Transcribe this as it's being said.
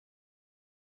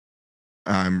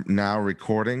I'm now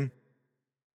recording.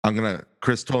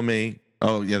 Chris told me,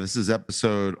 oh, yeah, this is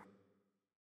episode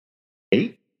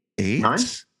 8, 8, 9?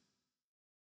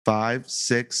 5,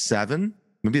 6, 7.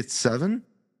 Maybe it's 7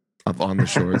 of On the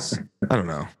Shores. I don't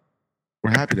know.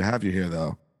 We're happy to have you here,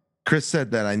 though. Chris said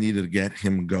that I needed to get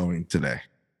him going today.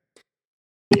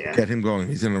 Yeah. Get him going.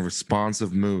 He's in a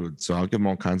responsive mood, so I'll give him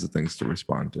all kinds of things to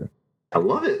respond to. I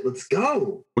love it. Let's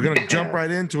go. We're going to jump right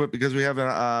into it because we have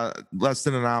less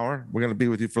than an hour. We're going to be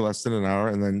with you for less than an hour,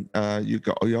 and then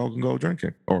y'all can go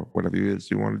drinking or whatever it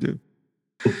is you want to do.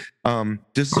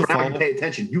 Just to follow. Pay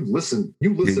attention. You listen.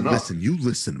 You listen up. You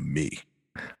listen to me.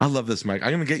 I love this mic. I'm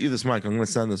going to get you this mic. I'm going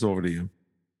to send this over to you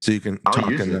so you can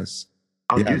talk in this.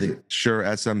 I'll use it. Shure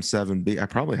SM7B. I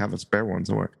probably have a spare one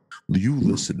somewhere. You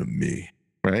listen to me,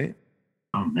 right?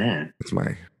 Oh man, that's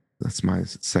my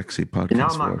sexy podcast. And now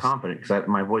I'm not confident because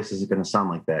my voice isn't going to sound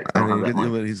like that.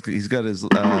 He's got his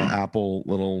Apple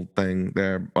little thing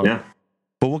there. Yeah.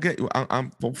 But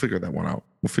we'll figure that one out.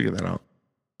 We'll figure that out.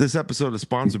 This episode is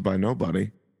sponsored by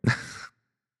nobody.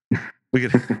 we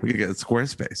could get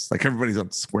Squarespace. Like everybody's on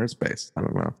Squarespace. I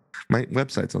don't know. My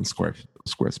website's on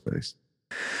Squarespace.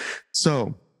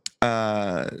 So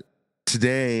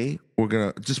today we're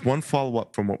gonna just one follow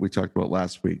up from what we talked about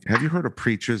last week. Have you heard of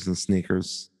preachers and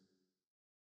sneakers?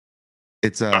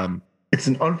 It's an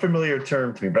unfamiliar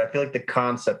term to me, but I feel like the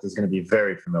concept is going to be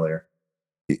very familiar.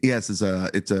 Yes, it's a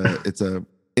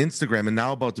Instagram, and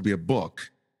now about to be a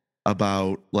book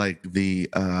about like the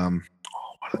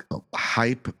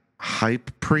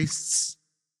hype priests.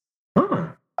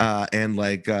 And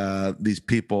like these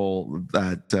people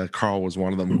that Carl was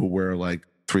one of them who wear like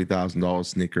 $3,000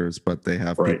 sneakers, but they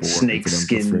have people snake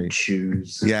skin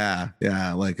shoes. Yeah,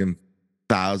 like in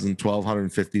 $1,000,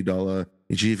 $1,250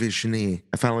 Givenchy.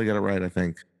 I finally got it right, I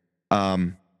think.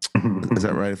 Is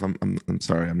that right? If I'm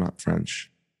sorry, I'm not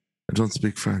French. I don't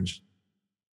speak French.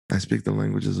 I speak the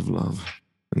languages of love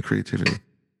and creativity.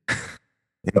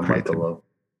 Love.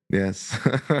 Yes.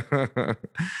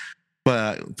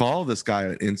 But follow this guy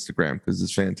on Instagram because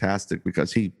it's fantastic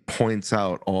because he points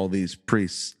out all these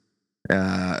priests,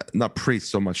 not priests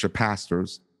so much, but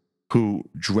pastors who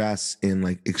dress in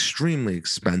like extremely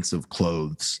expensive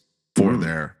clothes for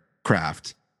their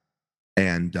craft.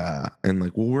 And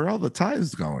like, well, where are all the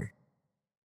tithes going?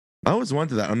 I always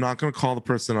wondered that. I'm not going to call the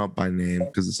person out by name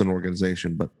because it's an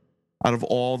organization, but out of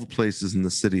all the places in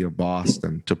the city of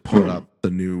Boston to put up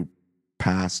the new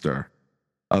pastor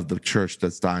of the church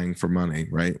that's dying for money,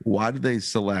 right? Why did they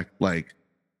select like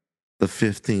the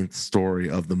 15th story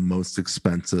of the most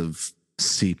expensive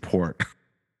seaport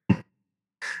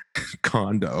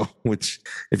condo, which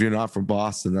if you're not from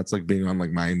Boston, that's like being on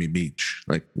like Miami Beach.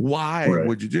 Like, why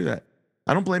would you do that?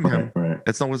 I don't blame him.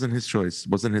 It wasn't his choice.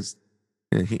 It wasn't his,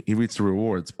 he reaps the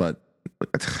rewards, but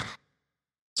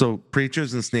so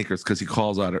preachers and sneakers, because he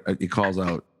calls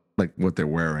out like what they're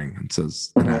wearing and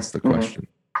says, and asks the question.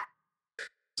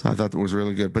 So I thought that was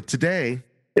really good. But today,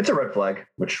 it's a red flag,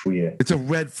 it's a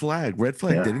red flag. Red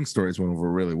flag dating stories went over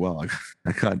really well.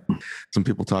 I got some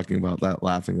people talking about that,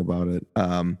 laughing about it.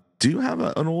 Do you have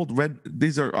an old red?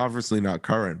 These are obviously not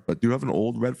current, but do you have an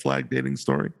old red flag dating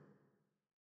story?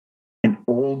 An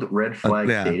old red flag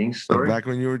dating story? Back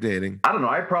when you were dating. I don't know.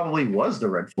 I probably was the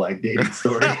red flag dating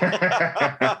story.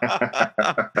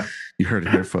 You heard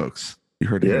it here, folks. You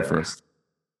heard it here first.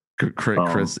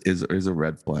 Chris is a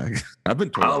red flag. I've been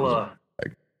told.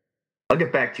 I'll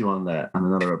get back to you on that on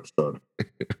another episode.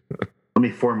 Let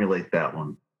me formulate that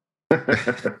one.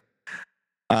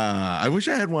 I wish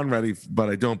I had one ready, but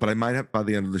I don't. But I might have by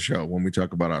the end of the show when we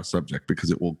talk about our subject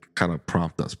because it will kind of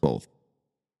prompt us both.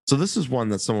 So this is one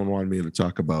that someone wanted me to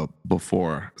talk about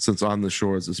before, since On the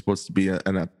Shores is supposed to be a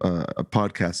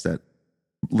podcast that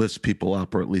lifts people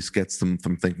up or at least gets them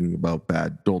from thinking about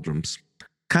bad doldrums.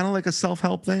 Kind of like a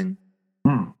self-help thing.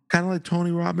 Kind of like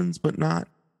Tony Robbins, but not.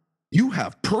 You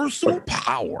have personal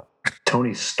power.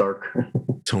 Tony Stark.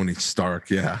 Tony Stark,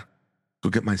 yeah. Go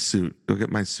get my suit.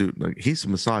 Like, he's a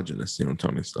misogynist,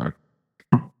 Tony Stark.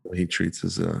 He treats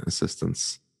his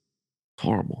assistants.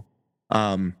 Horrible.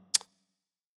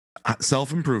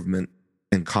 Self-improvement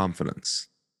and confidence.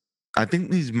 I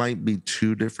think these might be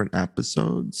two different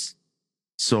episodes.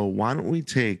 So why don't we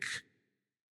take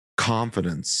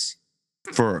confidence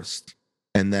first,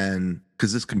 and then,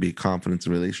 because this can be confidence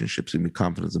in relationships, it can be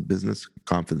confidence in business,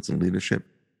 confidence in leadership.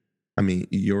 I mean,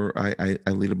 I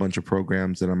lead a bunch of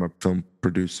programs, and I'm a film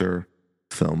producer,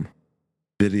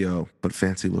 video, but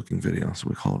fancy looking video, so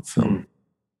we call it film.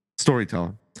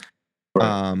 Storyteller.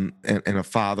 And a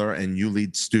father, and you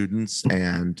lead students,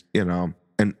 and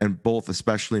and both,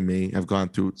 especially me, have gone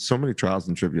through so many trials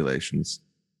and tribulations.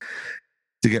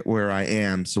 to get where I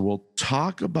am. So we'll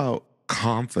talk about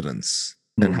confidence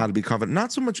and how to be confident,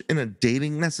 not so much in a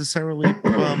dating necessarily,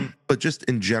 but just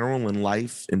in general in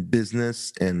life, in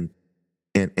business, and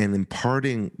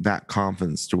imparting that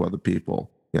confidence to other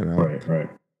people. You know, Right.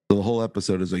 So the whole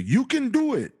episode is like, you can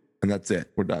do it, and that's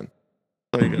it. We're done.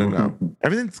 So you're gonna know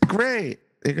everything's great.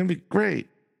 You're gonna be great.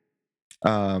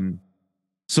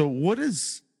 So what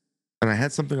is? And I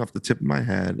had something off the tip of my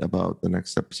head about the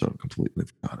next episode. Completely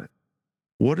forgot it.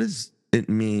 What does it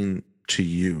mean to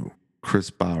you, Chris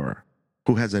Bauer,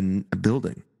 who has a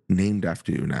building named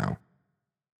after you now?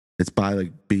 It's by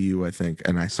like BU, I think.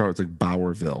 And I saw it's like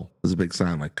Bowerville. There's a big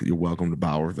sign like, you're welcome to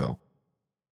Bowerville.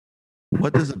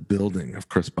 What does a building of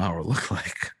Chris Bauer look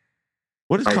like?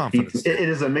 What is confidence? It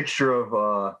is a mixture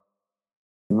of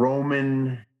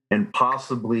Roman and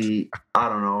possibly, I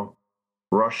don't know,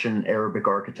 Russian Arabic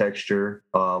architecture,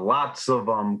 lots of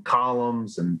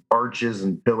columns and arches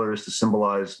and pillars to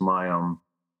symbolize my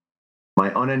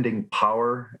unending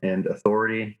power and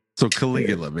authority. So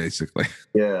Caligula, basically.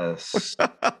 Yes.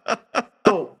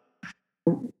 So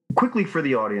quickly for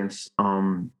the audience,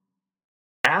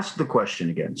 ask the question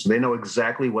again so they know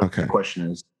exactly what the question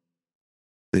is.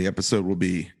 The episode will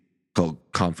be called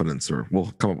Confidence, or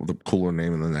we'll come up with a cooler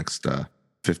name in the next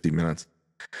 50 minutes.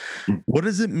 What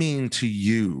does it mean to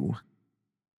you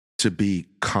to be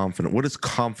confident? What is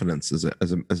confidence as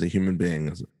a human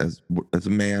being, as a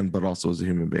man, but also as a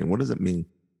human being? What does it mean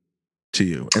to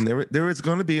you? And there is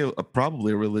going to be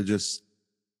probably a religious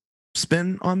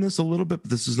spin on this a little bit, but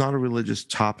this is not a religious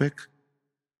topic.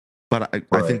 But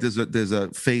I think there's a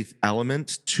faith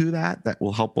element to that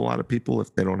will help a lot of people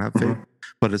if they don't have faith.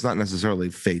 But it's not necessarily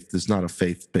faith. It's not a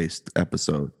faith-based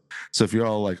episode. So if you're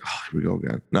all like, oh, here we go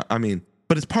again. No, I mean,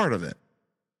 but it's part of it.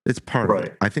 It's part of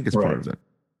it. I think it's part of it.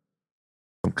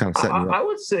 I'm kind of setting you up. I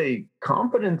would say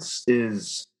confidence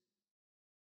is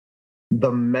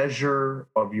the measure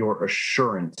of your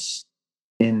assurance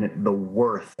in the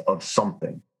worth of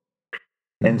something.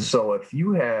 And so if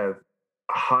you have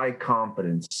high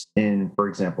confidence in, for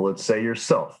example, let's say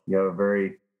yourself, you have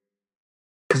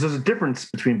because there's a difference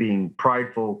between being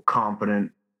prideful,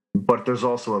 confident, but there's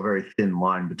also a very thin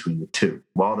line between the two.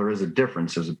 While there is a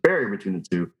difference, there's a barrier between the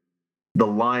two. The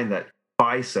line that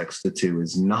bisects the two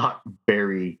is not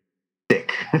very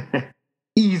thick,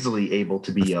 easily able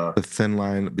to be the thin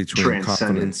line between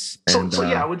confidence and so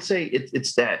yeah, I would say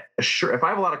it's that if I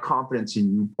have a lot of confidence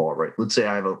in you, Paul, right? Let's say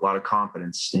I have a lot of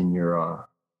confidence in your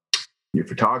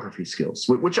photography skills,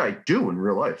 which I do in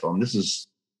real life. This is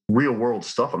real world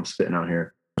stuff I'm spitting out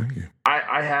here. Thank you.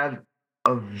 I have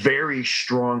a very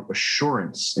strong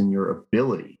assurance in your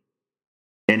ability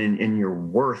and in your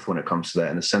worth when it comes to that,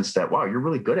 in the sense that, wow, you're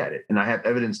really good at it. And I have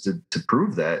evidence to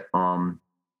prove that. And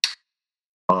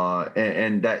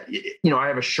that, I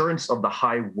have assurance of the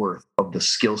high worth of the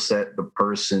skill set, the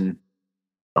person,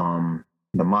 the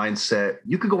mindset.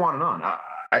 You could go on and on.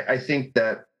 I think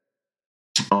that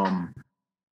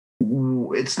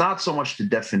it's not so much the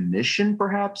definition,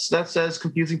 perhaps, that's as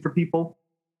confusing for people,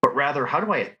 but rather, how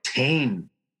do I attain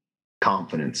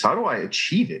confidence? How do I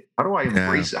achieve it? How do I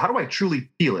embrace it? How do I truly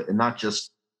feel it and not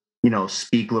just,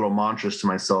 speak little mantras to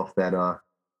myself that,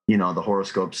 the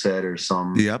horoscope said or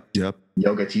some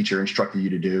yoga teacher instructed you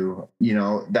to do?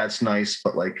 That's nice,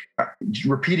 but like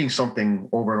repeating something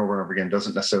over and over and over again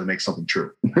doesn't necessarily make something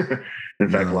true. In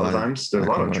fact, a lot of times there's a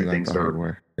lot of true things that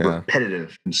are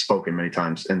repetitive and spoken many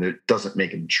times, and it doesn't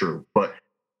make them true. But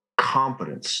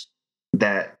confidence,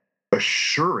 that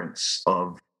assurance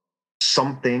of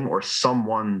something or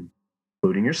someone,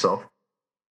 including yourself,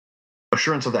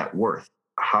 assurance of that worth.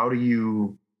 How do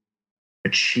you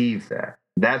achieve that?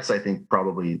 That's, I think,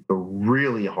 probably the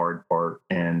really hard part,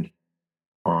 and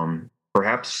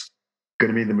perhaps going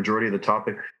to be the majority of the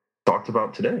topic talked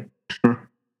about today.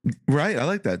 Right. I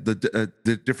like that.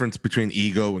 The difference between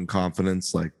ego and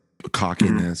confidence, like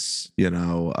cockiness,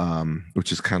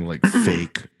 which is kind of like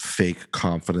fake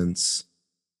confidence.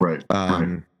 Right.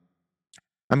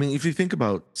 I mean, if you think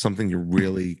about something you're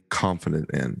really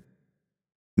confident in,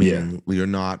 meaning you're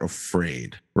not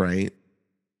afraid, right?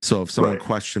 So if someone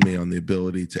questioned me on the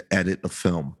ability to edit a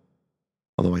film,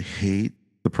 although I hate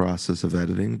the process of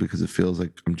editing because it feels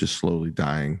like I'm just slowly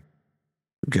dying,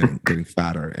 getting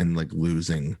fatter and like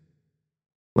losing,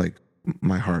 like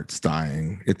my heart's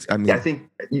dying. I think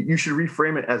you should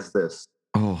reframe it as this.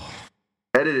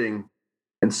 Editing,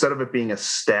 instead of it being a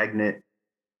stagnant,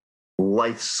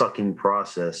 life-sucking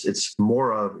process, it's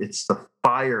the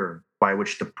fire by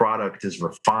which the product is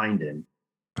refined in.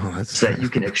 So that you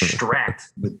can extract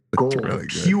the gold, really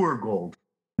pure gold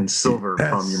and silver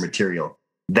from your material.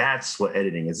 That's what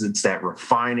editing is. It's that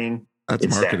refining That's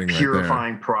It's that marketing right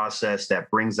purifying process that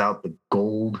brings out the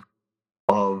gold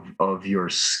of your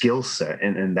skill set.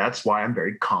 And that's why I'm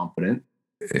very confident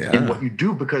there. in Yeah. what you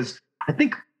do, because I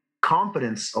think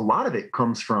confidence, a lot of it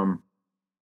comes from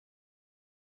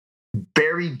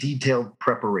very detailed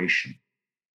preparation.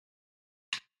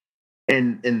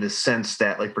 And in the sense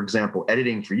that, like, for example,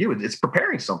 editing for you, it's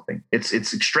preparing something. It's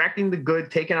extracting the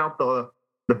good, taking out the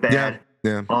bad.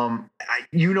 Yeah.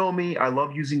 You know me, I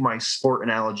love using my sport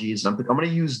analogies. I'm going to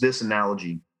use this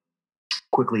analogy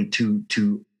quickly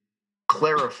to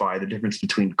clarify the difference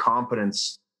between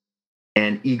confidence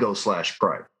and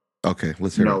ego/pride. Okay,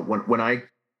 let's hear it. When I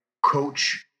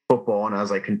coach football, and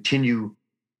as I continue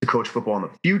to coach football in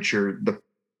the future, the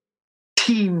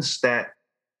teams that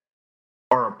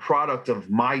are a product of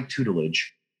my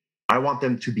tutelage, I want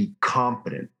them to be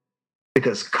confident,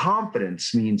 because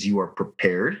confidence means you are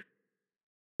prepared,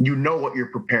 you know what you're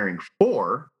preparing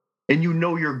for, and you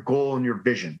know your goal and your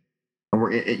vision.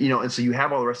 And so you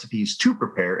have all the recipes to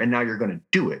prepare, and now you're going to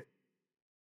do it.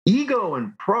 Ego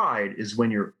and pride is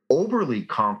when you're overly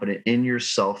confident in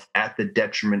yourself at the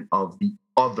detriment of the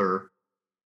other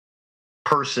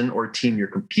person or team you're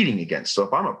competing against. So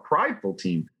if I'm a prideful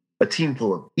team, a team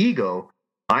full of ego,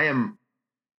 I am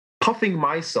puffing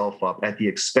myself up at the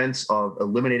expense of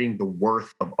eliminating the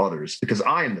worth of others because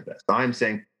I am the best. I'm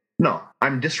saying, no,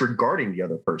 I'm disregarding the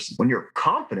other person. When you're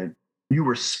confident, you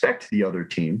respect the other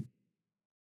team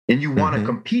and you want to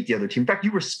compete the other team. In fact,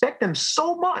 you respect them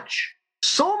so much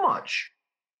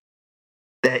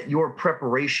that your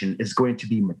preparation is going to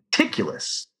be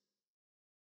meticulous.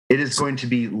 It is going to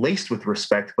be laced with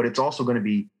respect, but it's also going to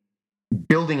be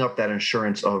building up that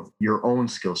insurance of your own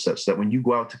skill sets, so that when you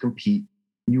go out to compete,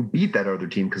 you beat that other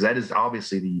team, because that is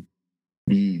obviously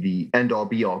the end all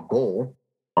be all goal.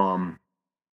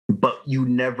 But you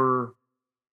never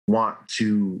want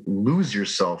to lose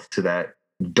yourself to that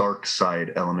dark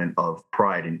side element of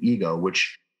pride and ego,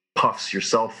 which puffs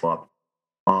yourself up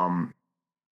and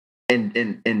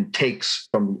takes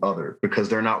from the other because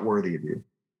they're not worthy of you.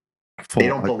 They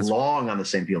don't belong on the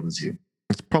same field as you.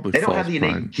 It's probably they don't have the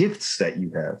innate pride. gifts that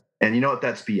you have. And you know what?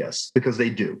 That's BS, because they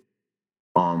do.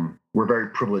 We're very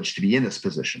privileged to be in this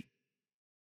position.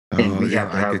 And we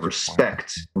have to have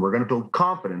respect. And we're going to build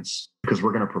confidence because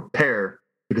we're going to prepare,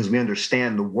 because we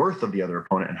understand the worth of the other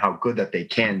opponent and how good that they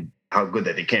can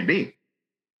be.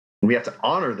 And we have to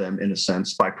honor them in a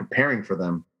sense by preparing for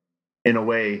them in a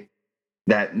way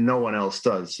that no one else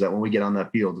does, so that when we get on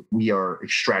that field, we are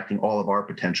extracting all of our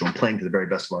potential and playing to the very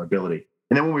best of our ability.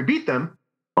 And then when we beat them,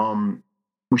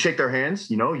 we shake their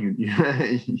hands, you nod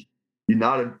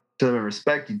to them in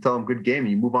respect, you tell them good game,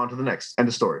 and you move on to the next. End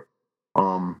of story.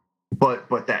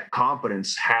 But that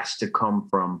confidence has to come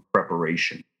from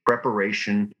preparation.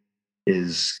 Preparation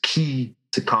is key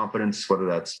to confidence, whether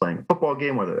that's playing a football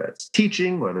game, whether that's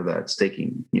teaching, whether that's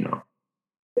taking,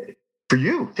 for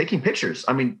you, taking pictures.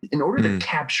 I mean, in order to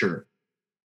capture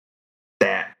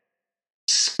that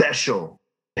special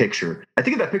picture, I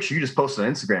think of that picture you just posted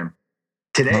on Instagram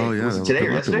today. Oh, yeah. Was it today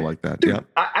or yesterday? Like that. Dude, Yeah.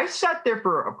 I sat there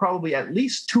for probably at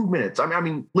least 2 minutes. I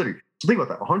mean, literally, so think about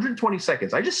that. 120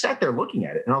 seconds. I just sat there looking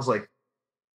at it, and I was like,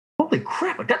 "Holy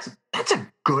crap! Like that's a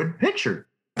good picture.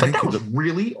 Like that was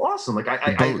really awesome. Like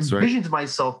I envisioned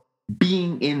myself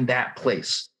being in that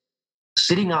place,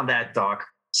 sitting on that dock,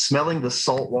 smelling the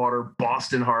saltwater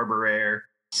Boston Harbor air,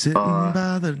 sitting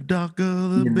by the dock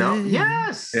of the bay.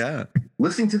 Yes. Yeah.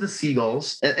 Listening to the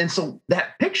seagulls. And so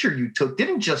that picture you took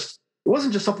it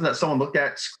wasn't just something that someone looked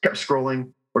at, kept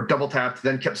scrolling, or double tapped,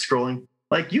 then kept scrolling.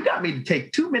 Like, you got me to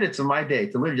take 2 minutes of my day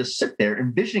to literally just sit there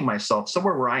envisioning myself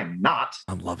somewhere where I am not.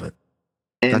 I love it.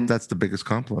 And that's the biggest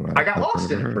compliment. I got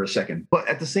lost in it for a second. But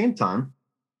at the same time,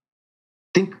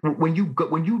 think when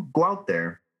you go out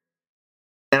there,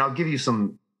 and I'll give you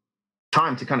some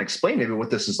time to kind of explain maybe what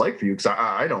this is like for you, because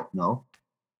I don't know.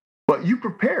 But you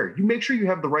prepare. You make sure you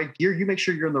have the right gear. You make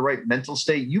sure you're in the right mental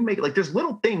state. There's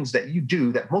little things that you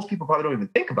do that most people probably don't even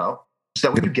think about, so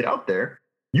that when you get out there,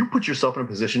 you put yourself in a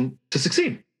position to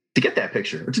succeed, to get that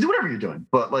picture, or to do whatever you're doing.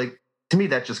 But like, to me,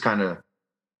 that just kind of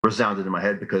resounded in my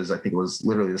head, because I think it was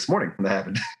literally this morning when that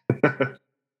happened.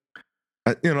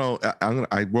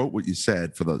 I wrote what you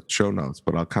said for the show notes,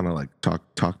 but I'll kind of like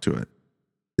talk to it.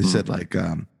 It said like,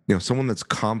 someone that's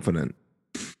confident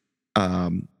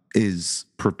is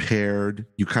prepared.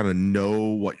 You kind of know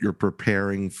what you're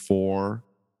preparing for.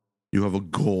 You have a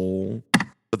goal.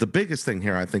 But the biggest thing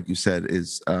here, I think you said,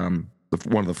 is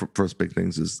one of the first big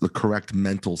things is the correct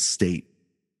mental state.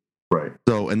 Right.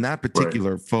 So in that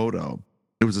particular photo,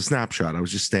 it was a snapshot. I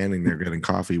was just standing there getting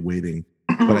coffee, waiting,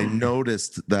 but I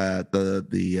noticed that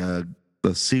the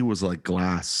sea was like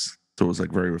glass. so it was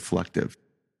like very reflective.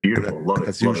 Beautiful. Love it.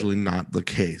 That's Love usually not the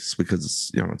case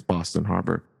because it's Boston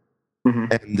Harbor.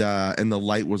 it. And the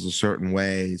light was a certain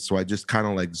way, so I just kind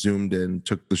of like zoomed in,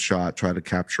 took the shot, tried to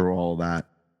capture all that,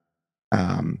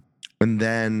 and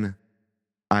then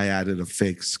I added a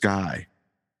fake sky,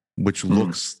 which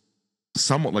looks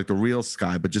somewhat like the real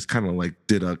sky, but just kind of like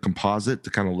did a composite to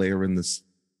kind of layer in this,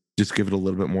 just give it a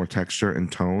little bit more texture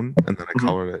and tone, and then I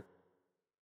colored it.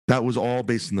 That was all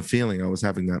based on the feeling I was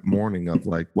having that morning of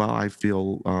like, well, I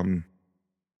feel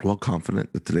well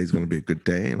confident that today's going to be a good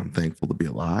day, and I'm thankful to be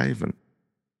alive,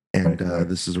 and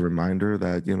this is a reminder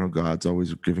that God's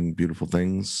always giving beautiful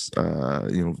things,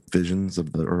 visions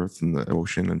of the earth and the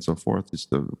ocean and so forth,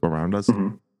 just around us.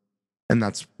 And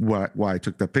that's why I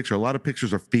took that picture. A lot of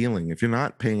pictures are feeling. If you're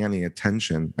not paying any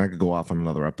attention, I could go off on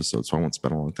another episode, so I won't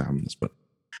spend a long time on this, but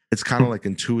it's kind of like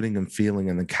intuiting and feeling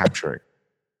and then capturing.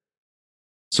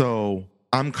 So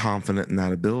I'm confident in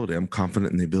that ability. I'm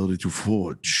confident in the ability to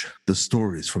forge the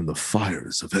stories from the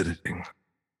fires of editing.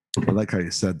 I like how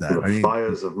you said that. The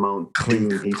fires of Mount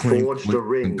Doom. He forged the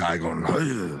ring. Guy going,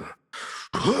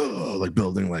 like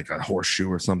building like a horseshoe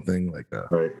or something, like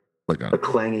a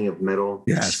clanging of metal.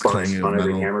 Yes, clanging on of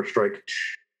every metal. hammer strike.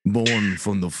 Born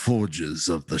from the forges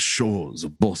of the shores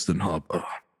of Boston Harbor.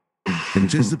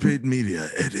 Anticipate Media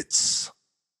edits.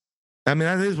 I mean,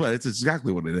 that is it's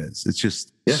exactly what it is. It's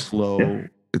just slow. Yeah.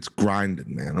 It's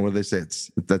grinding, man. What do they say?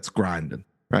 That's grinding,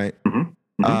 right?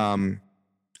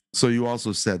 So you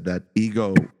also said that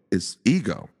ego is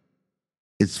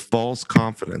false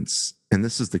confidence, and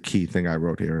this is the key thing I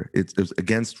wrote here. It's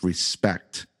against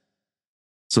respect.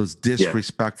 So it's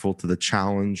disrespectful to the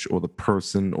challenge or the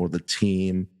person or the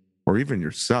team or even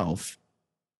yourself.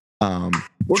 Or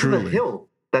to the hill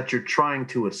that you're trying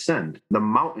to ascend, the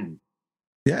mountain.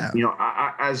 Yeah.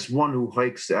 I as one who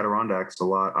hikes the Adirondacks a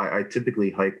lot, I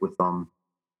typically hike with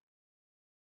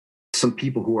some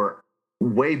people who are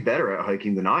way better at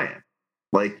hiking than I am.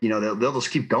 Like, they'll just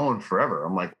keep going forever.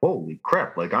 I'm like, holy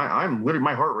crap. Like I'm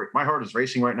literally, my heart is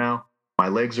racing right now. My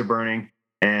legs are burning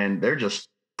and they're just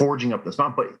forging up this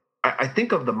mountain. But I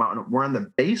think of the mountain, we're on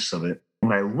the base of it.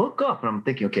 And I look up and I'm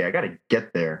thinking, okay, I got to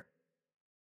get there.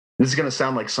 This is going to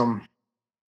sound like some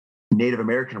Native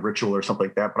American ritual or something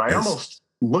like that. But I almost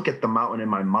look at the mountain in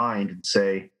my mind and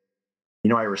say,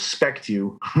 I respect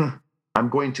you. I'm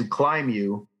going to climb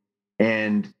you.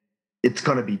 And it's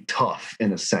going to be tough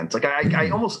in a sense. Like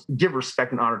I almost give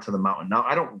respect and honor to the mountain. Now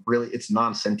I don't really, it's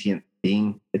non-sentient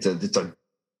being. It's a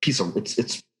piece of,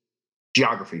 it's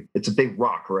geography. It's a big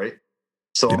rock, right?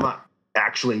 So I'm not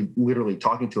actually literally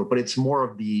talking to it, but it's more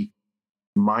of the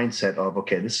mindset of,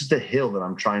 okay, this is the hill that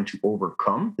I'm trying to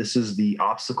overcome. This is the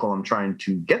obstacle I'm trying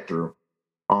to get through.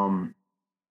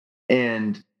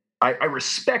 And I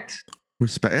respect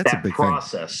that's that a big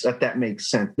process, thing. That makes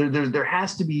sense. There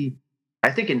has to be, I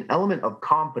think an element of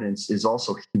confidence is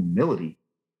also humility,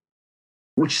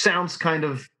 which sounds kind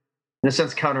of, in a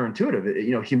sense,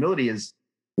 counterintuitive. Humility is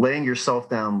laying yourself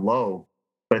down low,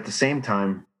 but at the same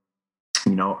time,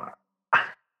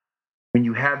 when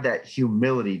you have that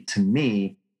humility, to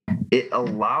me, it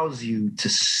allows you to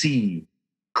see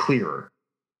clearer.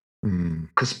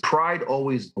 Because pride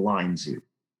always blinds you.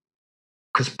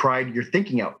 Because pride, you're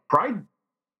thinking out. Pride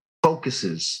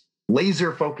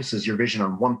laser focuses your vision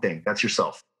on one thing. That's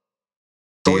yourself.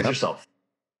 So it's yourself.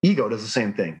 Ego does the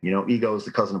same thing. Ego is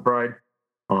the cousin of pride.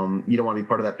 You don't want to be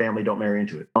part of that family. Don't marry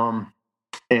into it.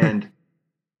 And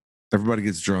everybody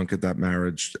gets drunk at that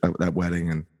marriage, that wedding,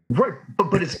 and right.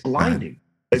 But it's blinding.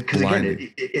 Because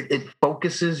again, it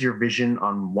focuses your vision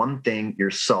on one thing,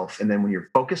 yourself. And then when you're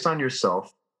focused on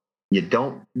yourself,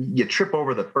 you trip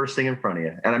over the first thing in front of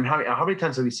you. And how many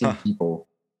times have we seen people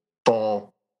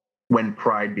fall when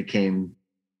pride became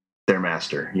their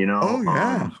master? Oh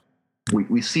yeah.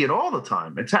 We see it all the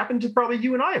time. It's happened to probably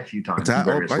you and I a few times.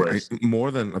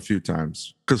 More than a few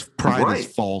times. Because pride is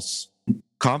false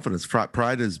confidence.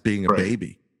 Pride is being a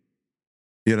baby.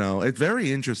 It's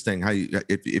very interesting how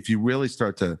if you really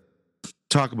start to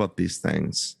talk about these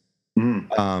things,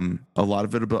 a lot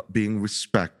of it about being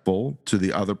respectful to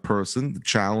the other person, the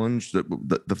challenge,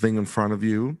 the thing in front of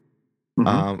you.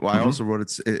 I also wrote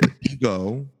it's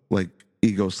ego, like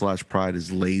ego/pride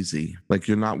is lazy. Like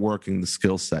you're not working the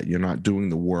skill set. You're not doing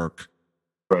the work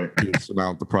to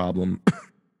surmount the problem.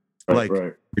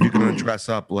 If you're going to dress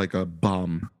up like a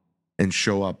bum and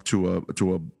show up to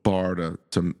a bar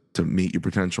to meet your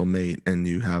potential mate, and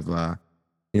you have a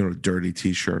dirty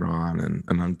t-shirt on and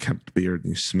an unkempt beard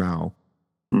and you smell,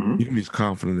 you can be as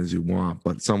confident as you want,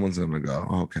 but someone's going to go,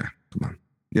 okay, come on.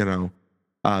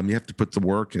 You have to put the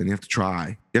work in. You have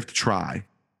to try.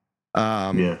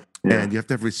 Yeah. And you have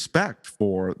to have respect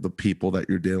for the people that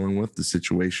you're dealing with, the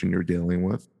situation you're dealing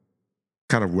with.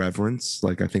 Kind of reverence.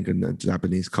 Like I think in the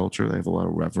Japanese culture, they have a lot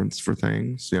of reverence for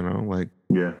things, like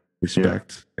Yeah.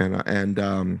 respect. And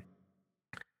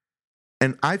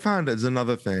I found as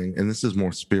another thing, and this is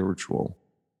more spiritual,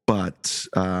 but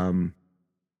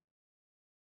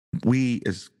we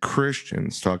as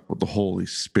Christians talk about the Holy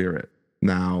Spirit.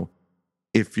 Now,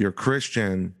 if you're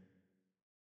Christian,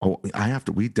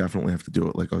 we definitely have to do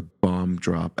it like a bomb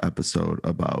drop episode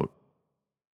about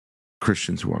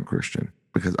Christians who aren't Christian,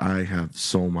 because I have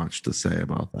so much to say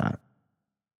about that.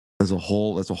 That's a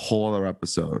whole other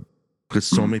episode, because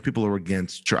so many people are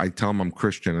against church. I tell them I'm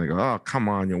Christian, and they go, "Oh, come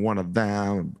on, you're one of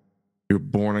them. You're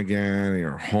born again.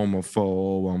 You're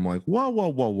homophobe." I'm like, whoa,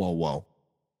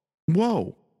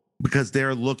 because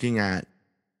they're looking at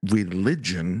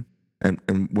religion,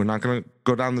 and we're not going to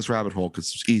go down this rabbit hole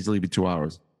because it's easily be 2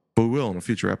 hours, but we will in a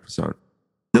future episode.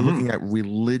 They're looking at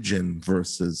religion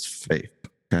versus faith.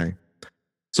 Okay,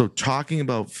 so talking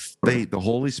about faith, the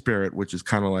Holy Spirit, which is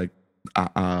kind of like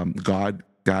God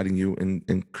guiding you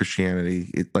in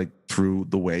Christianity, it like through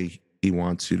the way He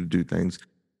wants you to do things.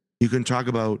 You can talk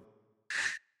about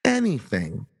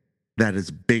anything that is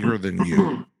bigger than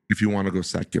you if you want to go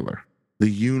secular. The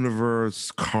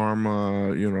universe,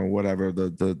 karma, whatever,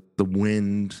 the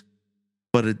wind,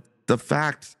 but the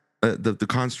fact, the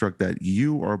construct that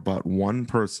you are but one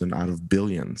person out of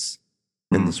billions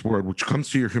in this world, which comes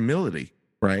to your humility,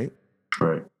 right?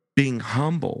 Right. Being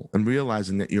humble and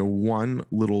realizing that you're one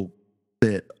little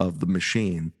bit of the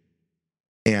machine,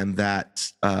 and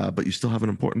that, but you still have an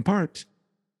important part,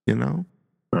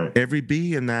 Right. Every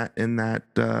bee in that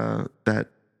that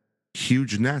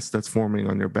huge nest that's forming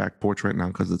on your back porch right now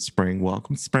because it's spring.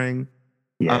 Welcome, spring.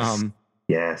 Yes.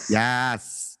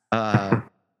 Yes.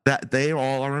 That they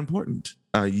all are important.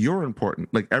 You're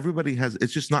important. Like everybody has.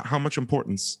 It's just not how much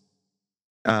importance.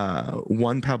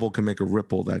 One pebble can make a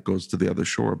ripple that goes to the other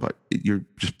shore, but you're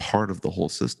just part of the whole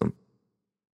system.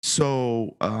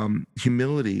 So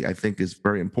humility, I think, is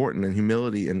very important, and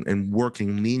humility and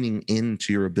working, leaning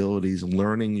into your abilities,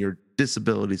 learning your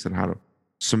disabilities and how to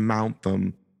surmount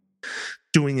them,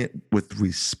 doing it with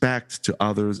respect to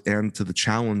others and to the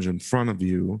challenge in front of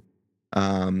you.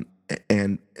 And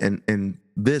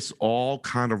this all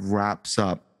kind of wraps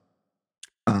up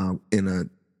in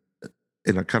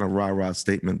a kind of rah-rah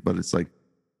statement, but it's like,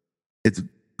 it's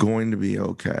going to be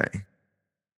okay.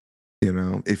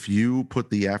 If you put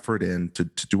the effort in to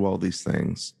do all these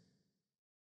things,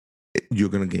 you're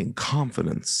going to gain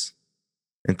confidence.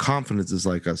 And confidence is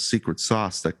like a secret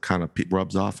sauce that kind of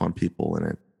rubs off on people,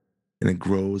 and it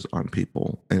grows on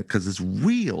people, and because it's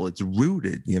real, it's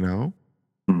rooted. I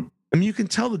mean, you can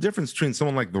tell the difference between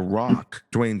someone like The Rock,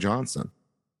 Dwayne Johnson,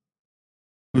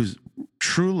 who's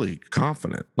truly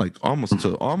confident, like almost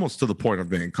to the point of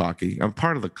being cocky. And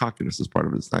part of the cockiness is part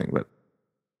of his thing,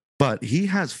 but he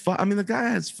has fought. I mean, the guy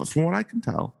has, from what I can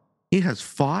tell, he has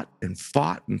fought and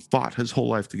fought and fought his whole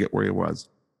life to get where he was.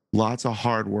 Lots of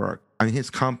hard work. I mean, his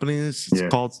company is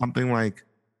called something like,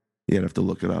 you'd have to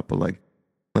look it up, but like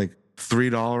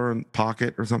 $3 in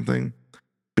pocket or something.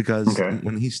 Because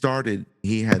when he started,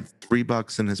 he had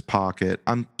 $3 in his pocket.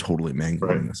 I'm totally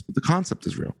mangling this, but the concept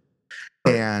is real.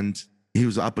 And he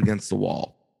was up against the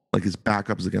wall, like his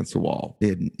back up was against the wall.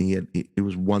 He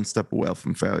was one step away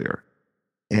from failure.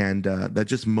 And that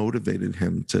just motivated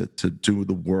him to do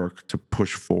the work, to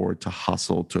push forward, to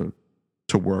hustle, to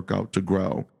work out, to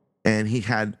grow. And he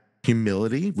had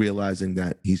humility, realizing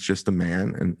that he's just a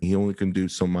man and he only can do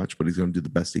so much, but he's going to do the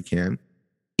best he can.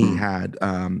 He had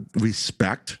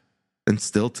respect, and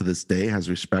still to this day has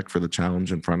respect for the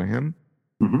challenge in front of him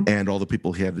and all the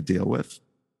people he had to deal with.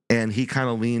 And he kind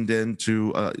of leaned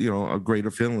into a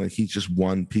greater feeling like he's just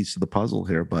one piece of the puzzle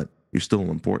here, but you're still an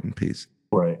important piece.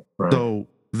 Right. So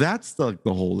that's the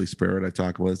Holy Spirit I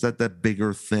talk about. Is that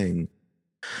bigger thing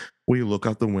where you look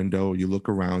out the window, you look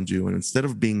around you, and instead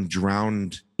of being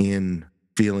drowned in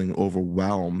feeling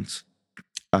overwhelmed,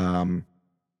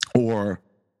 or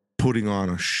putting on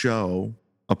a show,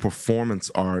 a performance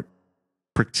art,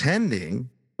 pretending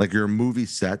like you're a movie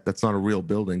set that's not a real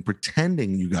building,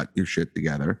 pretending you got your shit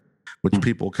together, which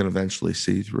people can eventually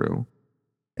see through.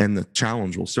 And the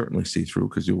challenge will certainly see through,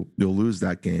 because you'll lose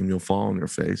that game. You'll fall on your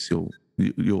face.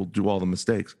 You'll do all the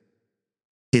mistakes.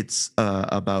 It's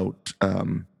about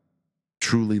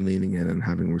truly leaning in and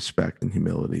having respect and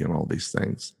humility and all these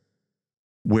things,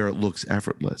 where it looks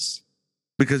effortless,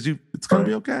 because it's going to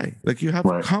be okay. Like you have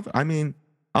confidence. I mean,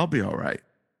 I'll be all right.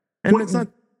 And it's not,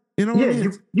 what I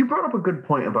mean? You brought up a good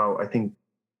point about, I think,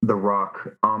 The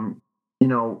Rock.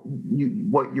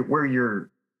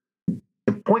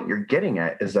 The point you're getting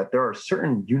at is that there are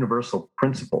certain universal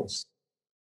principles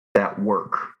that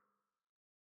work,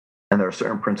 and there are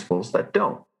certain principles that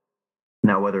don't.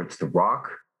 Now, whether it's The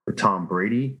Rock or Tom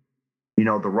Brady, The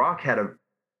Rock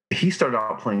he started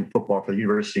out playing football for the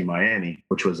University of Miami,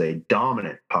 which was a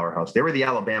dominant powerhouse. They were the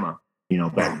Alabama,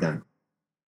 back then.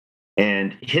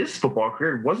 And his football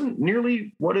career wasn't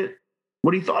nearly what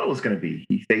he thought it was going to be.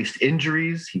 He faced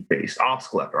injuries. He faced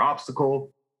obstacle after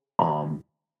obstacle.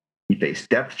 He faced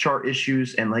depth chart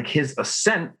issues. And like his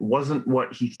ascent wasn't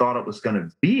what he thought it was going to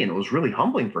be. And it was really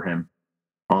humbling for him.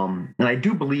 And I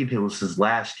do believe it was his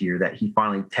last year that he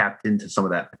finally tapped into some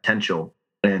of that potential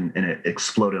and it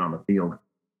exploded on the field.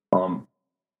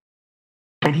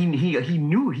 And he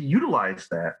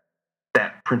utilized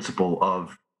that principle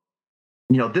of,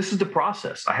 this is the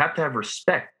process. I have to have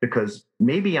respect because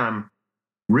maybe I'm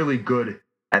really good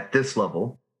at this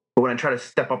level, but when I try to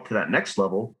step up to that next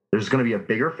level, there's going to be a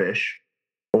bigger fish,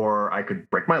 or I could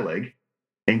break my leg.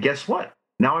 And guess what?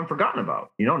 Now I'm forgotten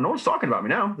about. No one's talking about me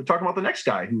now. They're talking about the next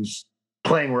guy who's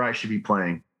playing where I should be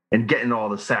playing and getting all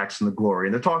the sacks and the glory.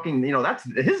 And they're talking, that's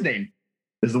his name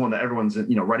is the one that everyone's,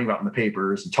 writing about in the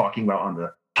papers and talking about on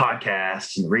the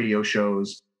podcasts and the radio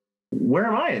shows. Where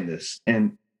am I in this?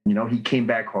 And, he came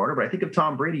back harder. But I think of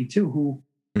Tom Brady too, who,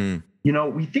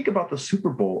 we think about the Super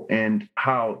Bowl and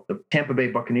how the Tampa Bay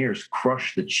Buccaneers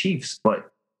crushed the Chiefs.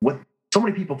 But what so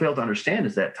many people fail to understand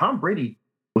is that Tom Brady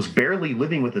was barely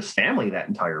living with his family that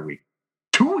entire week.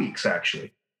 2 weeks,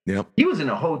 actually. Yep. He was in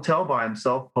a hotel by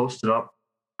himself, posted up,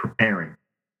 preparing,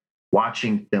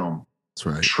 watching film, that's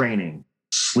right, training,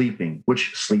 sleeping,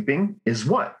 which sleeping is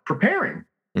what? Preparing.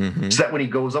 Mm-hmm. So that when he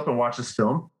goes up and watches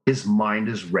film, his mind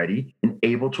is ready and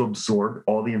able to absorb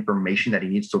all the information that he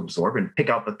needs to absorb and pick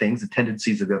out the things, the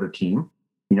tendencies of the other team,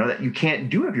 that you can't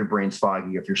do if your brain's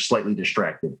foggy, if you're slightly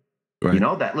distracted. Right.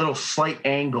 That little slight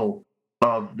angle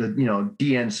of the,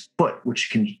 DN's foot,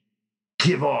 which can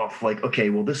give off like, okay,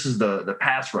 well, this is the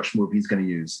pass rush move he's going to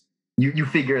use. You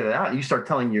figure that out. You start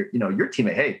telling your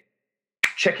teammate, hey,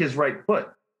 check his right foot.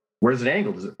 Where's it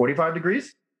angled? Is it 45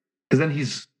 degrees? Because then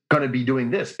he's going to be doing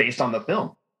this based on the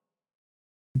film.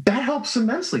 That helps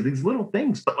immensely, these little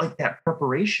things. But like that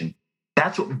preparation,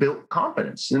 that's what built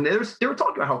confidence. And they were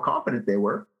talking about how confident they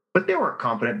were, but they weren't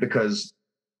confident because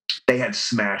they had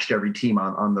smashed every team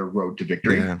on their road to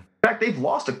victory. Yeah. In fact, they've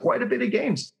lost quite a bit of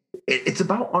games. It's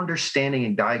about understanding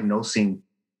and diagnosing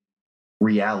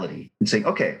reality and saying,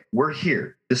 okay, we're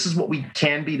here. This is what we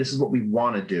can be. This is what we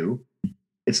want to do.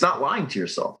 It's not lying to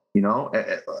yourself.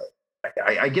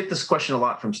 I get this question a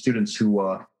lot from students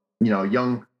who,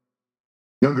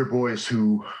 younger boys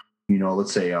who,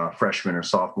 let's say freshman or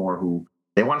sophomore, who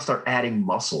they want to start adding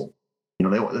muscle.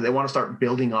 They want to start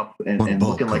building up and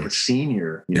looking like a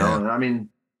senior. And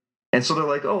so they're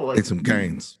like, oh, like some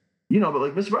gains. But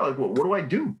like, Mr. Brown, like, what do I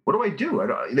do? What do I do?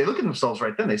 They look at themselves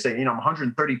right then. They say, I'm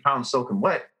 130 pounds soaking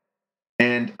wet,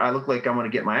 and I look like I'm going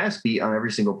to get my ass beat on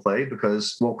every single play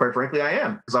because, well, quite frankly, I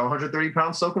am, because I'm 130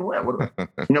 pounds soaking wet. But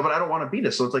I don't want to be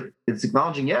this. So it's like, it's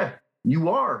acknowledging, yeah, you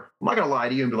are. I'm not going to lie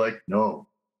to you and be like, no,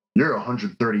 you're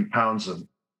 130 pounds of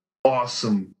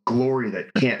awesome glory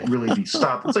that can't really be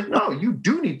stopped. It's like, no, you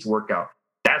do need to work out.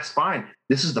 That's fine.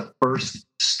 This is the first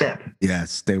step.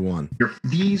 Yes, day one.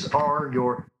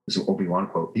 This is an Obi-Wan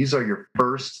quote. These are your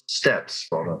first steps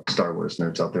for all the Star Wars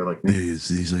nerds out there like me.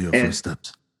 These are your first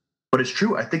steps. But it's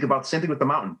true. I think about the same thing with the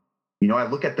mountain. I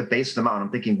look at the base of the mountain.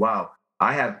 I'm thinking, wow,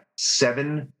 I have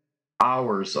 7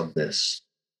 hours of this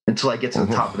until I get to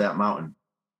the top of that mountain.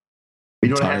 You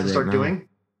know what I have to start doing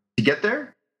to get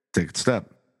there? Take a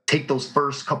step. Take those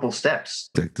first couple steps.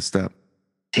 Take the step.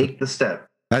 Take the step.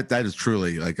 That is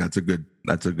truly like that's a good.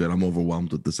 I'm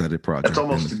overwhelmed with this edit project. That's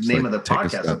almost the name of the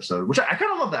podcast episode, which I kind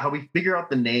of love that, how we figure out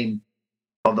the name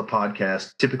of the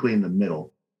podcast typically in the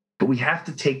middle, but we have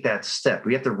to take that step.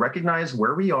 We have to recognize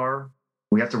where we are.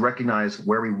 We have to recognize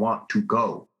where we want to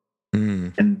go.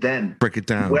 And then break it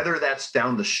down, whether that's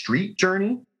down the street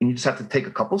journey and you just have to take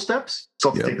a couple steps. So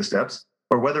have to take the steps,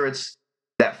 or whether it's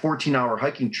that 14-hour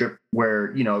hiking trip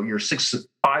where, you're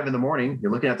 5 in the morning,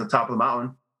 you're looking at the top of the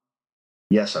mountain.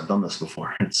 Yes, I've done this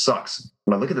before. It sucks.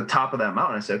 When I look at the top of that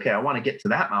mountain, I say, okay, I want to get to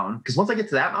that mountain. Because once I get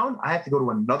to that mountain, I have to go to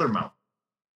another mountain.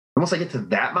 And once I get to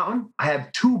that mountain, I have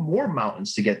 2 more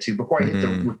mountains to get to before I hit the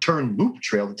return loop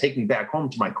trail to take me back home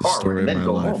to my car and then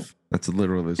go home. That's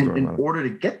literally the story. In order to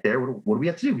get there, what do we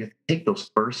have to do? We have to take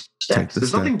those first steps.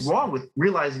 There's nothing wrong with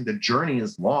realizing the journey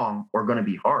is long or going to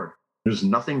be hard. There's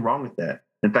nothing wrong with that.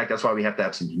 In fact, that's why we have to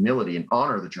have some humility and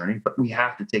honor the journey, but we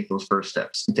have to take those first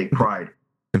steps and take pride.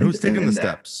 And who's taking the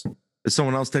steps? Is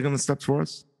someone else taking the steps for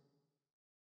us?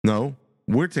 No,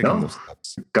 We're taking No, those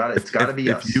steps. it's got to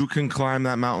be us. If you can climb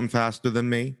that mountain faster than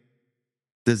me,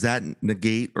 does that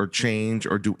negate or change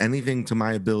or do anything to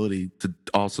my ability to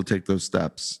also take those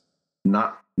steps?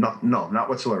 No, not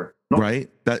whatsoever. Nope. Right?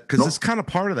 That because it's kind of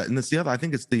part of that, and it's the other. I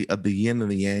think it's the yin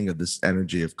and the yang of this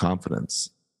energy of confidence.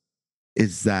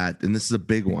 Is that, and this is a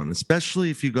big one,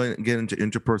 especially if you get into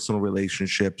interpersonal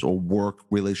relationships or work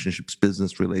relationships,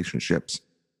 business relationships.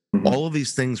 Mm-hmm. All of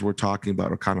these things we're talking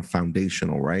about are kind of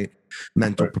foundational, right?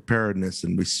 Mental preparedness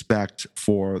and respect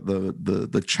for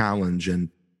the challenge and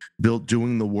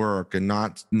doing the work and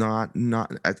not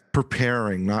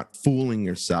preparing, not fooling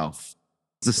yourself.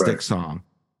 It's a Stick song,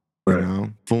 you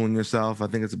know, fooling yourself. I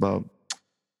think it's about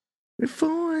you're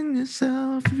fooling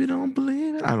yourself if you don't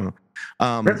believe it. I don't know. We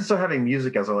have to start having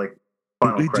music as our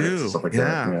final credits and stuff like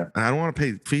that. Yeah. I don't want to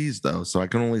pay fees though, so I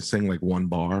can only sing one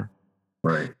bar.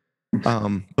 Right.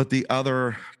 But the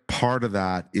other part of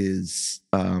that is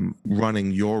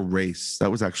running your race.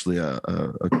 That was actually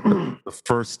the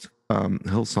first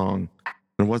Hillsong.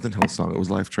 It wasn't Hillsong. It was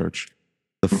Life Church.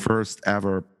 The first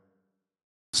ever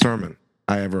sermon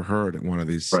I ever heard at one of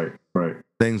these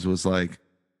things was like,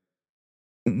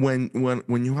 when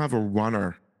you have a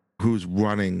runner who's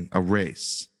running a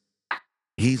race,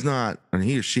 he's not, and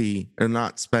he or she are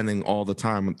not spending all the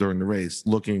time during the race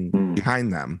looking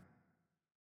behind them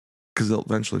because they'll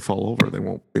eventually fall over. They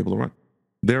won't be able to run.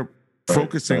 They're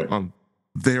focusing on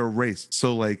their race.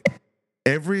 So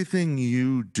everything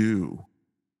you do,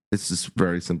 it's just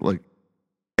very simple.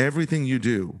 Everything you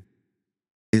do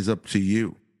is up to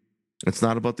you. It's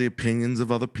not about the opinions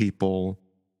of other people.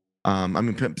 I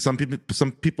mean, some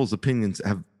people's opinions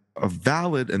are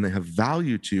valid and they have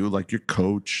value to you, like your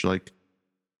coach,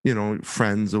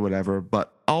 friends or whatever.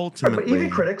 But ultimately, but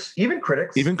even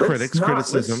critics,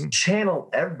 criticism. Let's channel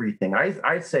everything.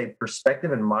 I say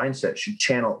perspective and mindset should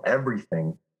channel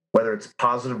everything, whether it's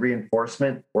positive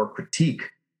reinforcement or critique.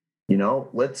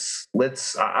 Let's.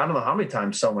 I don't know how many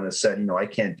times someone has said, I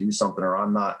can't do something, or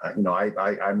I'm not.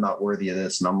 I'm not worthy of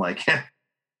this, and I'm like,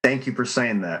 thank you for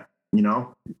saying that.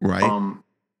 Right.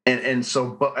 And so,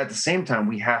 but at the same time,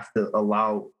 we have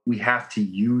to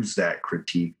use that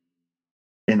critique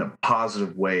in a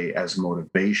positive way as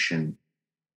motivation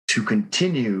to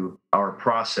continue our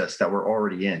process that we're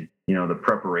already in, the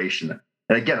preparation.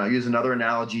 And again, I'll use another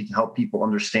analogy to help people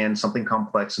understand something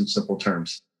complex in simple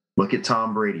terms. Look at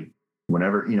Tom Brady.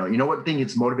 Whenever, what thing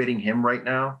is motivating him right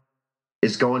now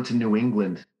is going to New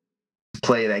England to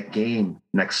play that game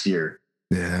next year.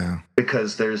 Yeah.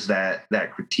 Because there's that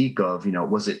critique of,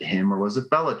 was it him or was it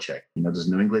Belichick? Does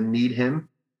New England need him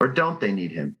or don't they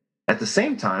need him? At the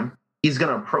same time, he's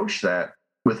going to approach that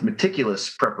with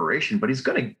meticulous preparation, but he's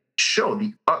going to show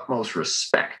the utmost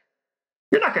respect.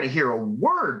 You're not going to hear a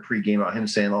word pregame about him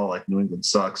saying, New England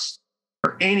sucks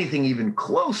or anything even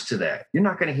close to that. You're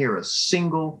not going to hear a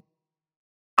single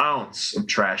ounce of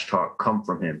trash talk come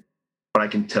from him. But I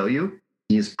can tell you,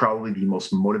 he is probably the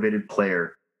most motivated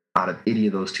player out of any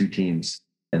of those two teams.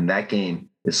 And that game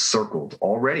is circled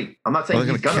already. I'm not saying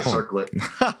he's going to circle it.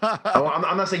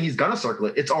 I'm not saying he's going to circle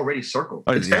it. It's already circled.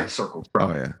 It's been circled, bro.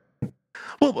 Oh, yeah.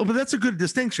 Well, but that's a good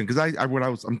distinction because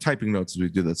I'm typing notes as we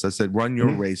do this. I said, run your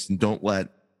race and don't let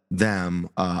them,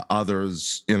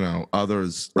 others,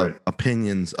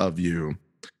 opinions of you,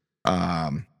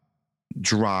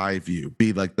 drive you,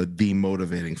 be like the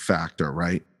demotivating factor,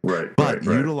 right? Right. But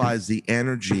utilize the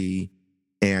energy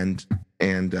and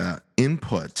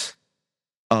input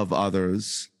of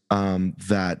others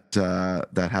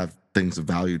that have things of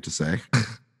value to say.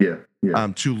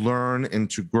 To learn and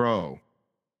to grow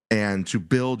and to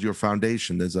build your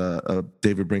foundation. There's a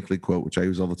David Brinkley quote, which I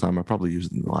use all the time. I probably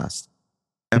used it in the last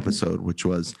episode, which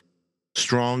was,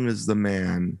 strong is the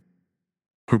man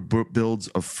who builds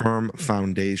a firm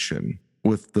foundation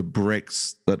with the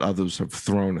bricks that others have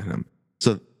thrown at him.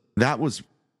 So that was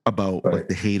about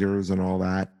the haters and all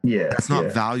that. Yeah. That's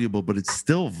not valuable, but it's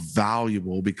still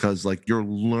valuable because you're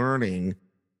learning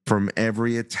from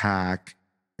every attack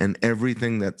and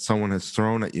everything that someone has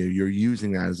thrown at you. You're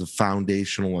using that as a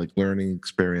foundational learning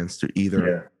experience to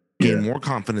either gain more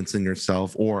confidence in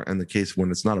yourself, or in the case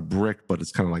when it's not a brick, but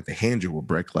it's kind of like they hand you a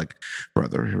brick,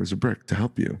 brother, here's a brick to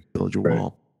help you build your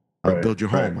wall. Build your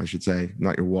home, I should say,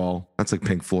 not your wall. That's like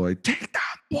Pink Floyd. Take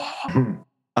that wall.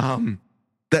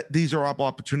 That these are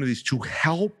opportunities to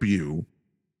help you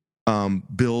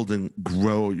build and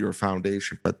grow your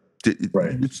foundation. But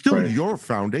it's still your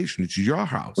foundation. It's your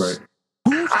house. Right.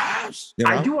 Whose house?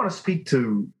 I do want to speak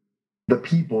to the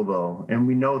people, though, and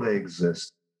we know they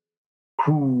exist,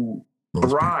 who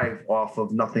thrive off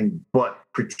of nothing but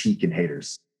critique and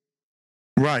haters.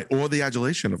 Right. Or the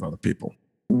adulation of other people.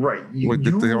 Right.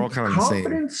 They're all kind of the same.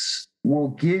 Confidence will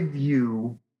give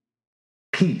you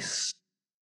peace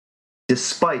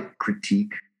despite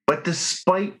critique, but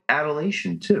despite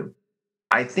adulation too.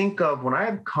 I think of when I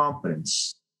have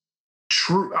confidence,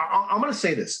 I'm going to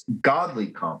say this, godly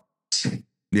confidence.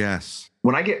 Yes.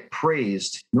 When I get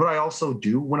praised, you know what I also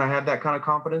do when I have that kind of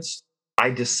confidence? I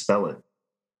dispel it.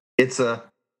 It's a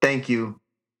thank you,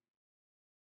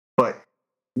 but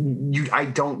I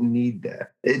don't need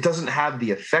that. It doesn't have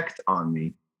the effect on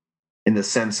me in the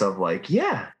sense of like,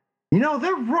 yeah,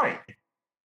 they're right.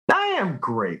 I am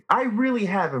great. I really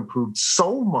have improved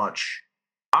so much.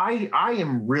 I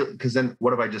am really, because then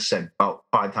what have I just said about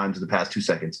 5 times in the past 2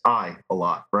 seconds? A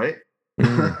lot, right?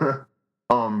 Mm.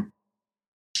 And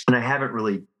I haven't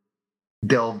really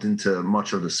delved into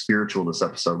much of the spiritual this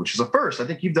episode, which is a first. I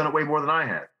think you've done it way more than I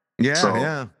have. Yeah, so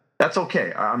yeah. That's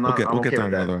okay. I'm okay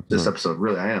with that. This episode,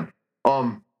 really, I am.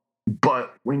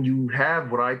 But when you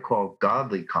have what I call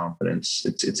godly confidence,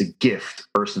 it's a gift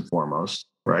first and foremost,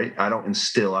 right? I don't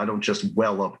just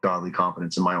well up godly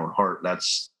confidence in my own heart.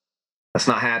 That's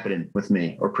not happening with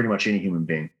me or pretty much any human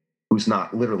being who's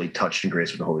not literally touched and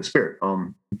graced with the Holy Spirit.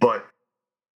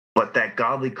 But that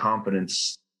godly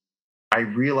confidence, I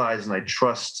realize and I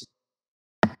trust,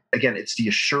 again, it's the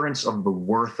assurance of the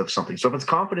worth of something. So if it's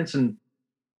confidence in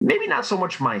maybe not so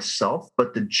much myself,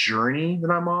 but the journey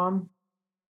that I'm on,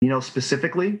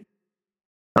 specifically.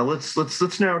 Now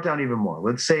let's narrow it down even more.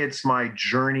 Let's say it's my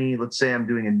journey. Let's say I'm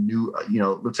doing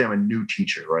let's say I'm a new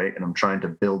teacher, right? And I'm trying to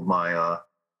build my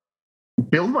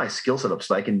skill set up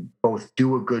so I can both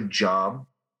do a good job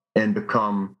and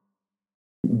become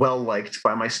well liked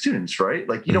by my students, right?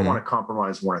 Like you don't want to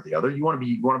compromise one or the other. You want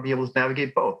to be able to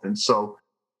navigate both. And so,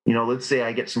 let's say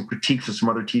I get some critiques from some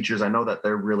other teachers. I know that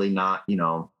they're really not,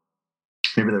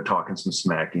 maybe they're talking some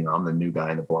smack. I'm the new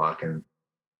guy in the block, and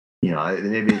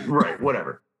maybe right,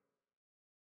 whatever.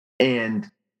 And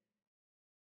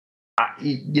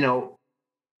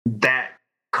that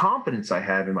confidence I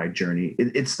have in my journey,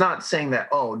 it's not saying that,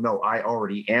 oh no, I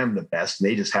already am the best. And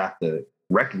they just have to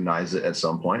recognize it at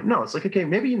some point. No, it's like, okay,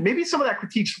 maybe some of that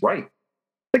critique's right.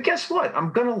 But guess what?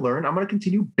 I'm going to learn. I'm going to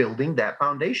continue building that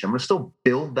foundation. I'm going to still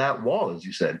build that wall, as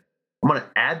you said. I'm going to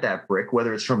add that brick,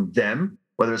 whether it's from them,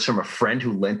 whether it's from a friend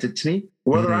who lent it to me,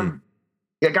 whether I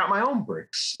got my own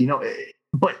bricks,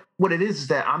 But what it is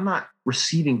that I'm not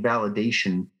receiving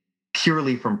validation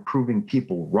purely from proving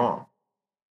people wrong.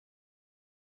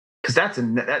 Because that's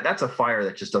a fire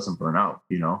that just doesn't burn out,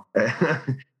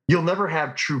 You'll never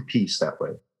have true peace that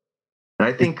way. And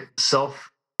I think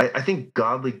I think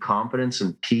godly confidence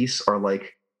and peace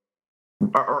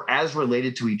are as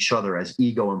related to each other as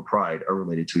ego and pride are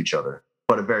related to each other,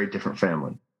 but a very different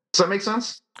family. Does that make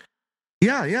sense?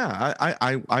 Yeah.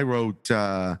 I wrote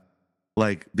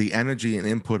like the energy and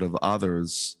input of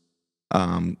others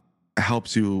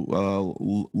helps you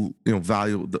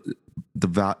value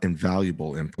the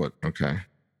invaluable input. Okay.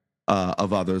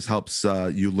 Of others helps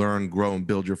you learn, grow, and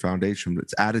build your foundation. But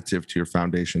it's additive to your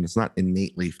foundation. It's not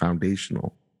innately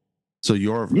foundational. So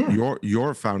your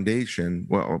foundation,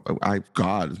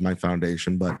 God is my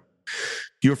foundation, but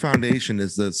your foundation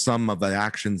is the sum of the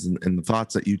actions and the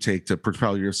thoughts that you take to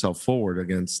propel yourself forward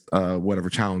against whatever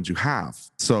challenge you have.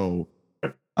 So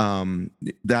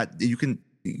that you can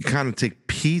kind of take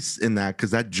peace in that, because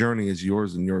that journey is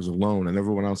yours and yours alone, and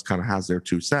everyone else kind of has their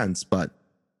 2 cents, but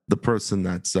the person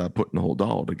that's putting the whole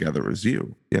doll together is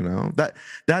you. That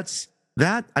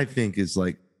I think is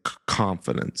like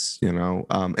confidence,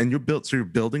 and you're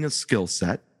building a skill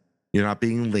set. You're not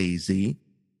being lazy.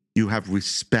 You have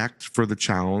respect for the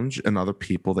challenge and other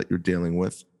people that you're dealing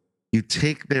with. You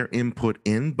take their input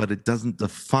in, but it doesn't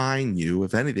define you.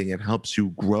 If anything, it helps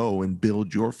you grow and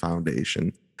build your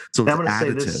foundation. So it's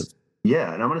additive.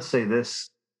 And I'm going to say this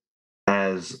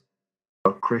as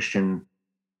a Christian,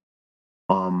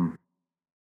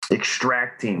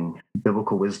 extracting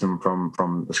biblical wisdom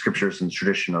from the scriptures and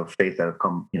tradition of faith that have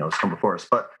come before us.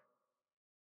 But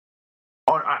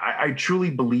I truly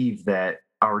believe that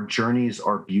our journeys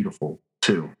are beautiful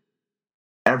too.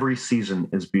 Every season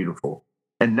is beautiful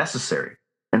and necessary.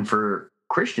 And for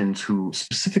Christians who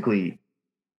specifically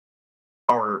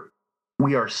our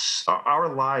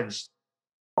lives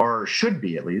should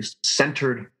be at least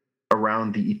centered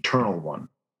around the eternal one,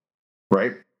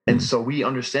 right? And so we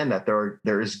understand that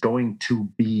there is going to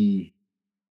be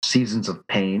seasons of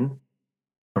pain,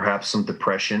 perhaps some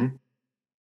depression,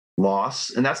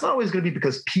 loss, and that's not always going to be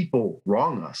because people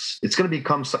wrong us. It's going to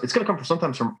come from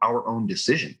sometimes from our own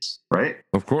decisions, right?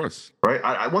 Of course,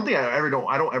 right. One thing I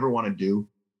don't ever want to do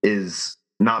is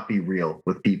not be real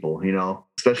with people.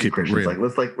 especially Keep it Christians. real.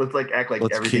 Like let's act like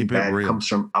Let's everything keep it bad real. comes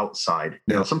from outside.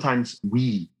 You know, Yeah. sometimes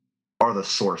we are the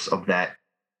source of that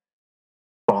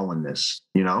fallenness.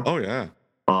 You know. Oh yeah.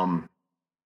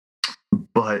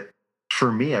 But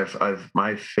for me,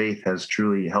 my faith has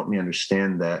truly helped me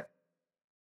understand that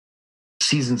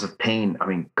seasons of pain, I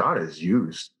mean, God has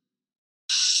used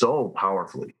so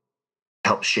powerfully to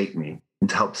help shape me and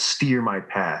to help steer my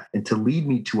path and to lead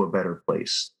me to a better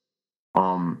place.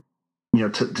 To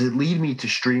lead me to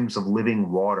streams of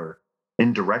living water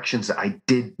in directions that I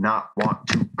did not want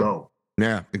to go.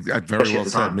 Yeah, very well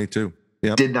said. Me too.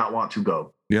 Yep. Did not want to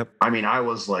go. Yep. I mean, I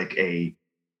was like a,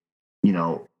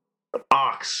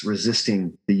 ox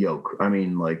resisting the yoke. I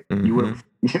mean, like you would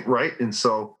have, right? And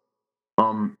so,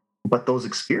 but those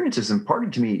experiences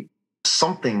imparted to me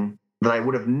something that I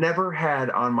would have never had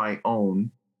on my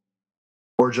own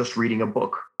or just reading a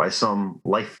book by some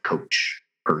life coach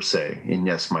per se. And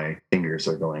yes, my fingers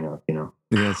are going up,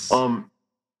 Yes.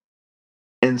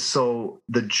 And so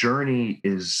the journey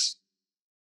is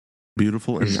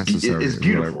beautiful and necessary. Is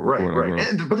beautiful,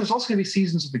 right. But there's also going to be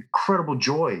seasons of incredible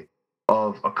joy,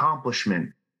 of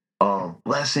accomplishment, of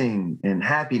blessing and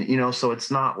happiness. So it's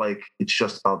not like it's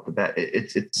just about the bad.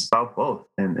 It's about both,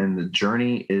 and the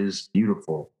journey is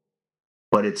beautiful,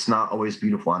 but it's not always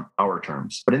beautiful on our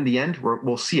terms. But in the end,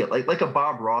 we'll see it like a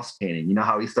Bob Ross painting. You know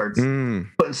how he starts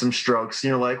putting some strokes, and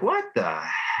you're like, what the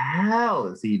hell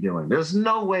is he doing? There's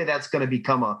no way that's going to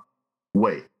become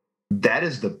wait. That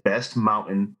is the best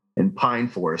mountain and pine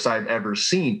forest I've ever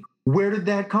seen. Where did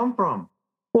that come from?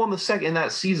 Well, in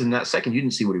that second, you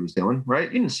didn't see what he was doing,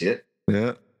 right? You didn't see it.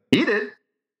 Yeah. He did.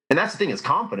 And that's the thing, is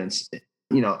confidence,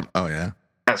 Oh, yeah.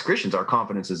 As Christians, our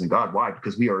confidence is in God. Why?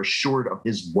 Because we are assured of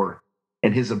his worth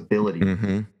and his ability.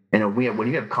 Mm-hmm. And when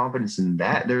you have confidence in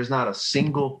that, there's not a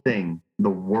single thing the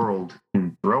world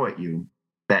can throw at you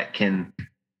that can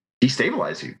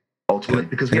destabilize you ultimately.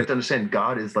 Because we have to understand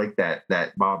God is like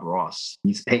that Bob Ross.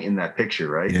 He's painting that picture,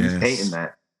 right? Yes. He's painting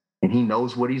that, and he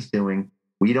knows what he's doing.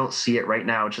 We don't see it right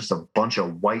now. It's just a bunch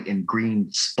of white and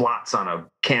green splots on a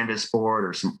canvas board,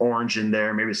 or some orange in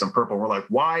there, maybe some purple. We're like,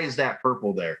 why is that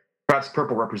purple there? Perhaps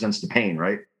purple represents the pain,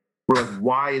 right? We're like,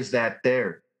 why is that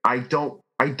there? I don't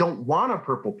want a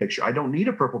purple picture. I don't need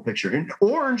a purple picture. And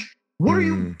orange, what are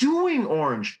you doing,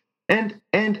 orange? And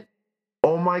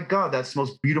oh my God, that's the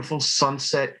most beautiful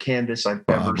sunset canvas I've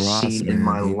ever seen in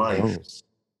my life.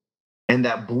 And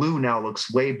that blue now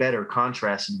looks way better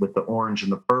contrasted with the orange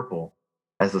and the purple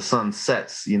as the sun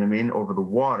sets, over the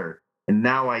water. And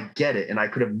now I get it. And I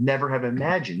could have never have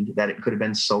imagined that it could have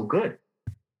been so good.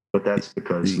 But that's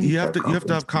because you have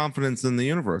to have confidence in the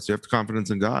universe. You have to have confidence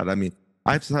in God. I mean,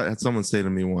 I've had someone say to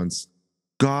me once,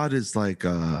 God is like,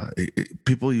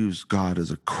 people use God as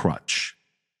a crutch.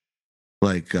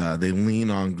 Like they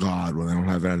lean on God when they don't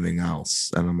have anything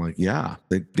else. And I'm like, yeah.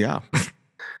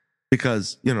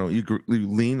 Because, you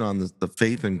lean on the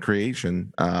faith in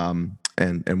creation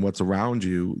and what's around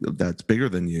you that's bigger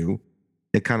than you.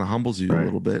 It kind of humbles you a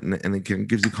little bit, and it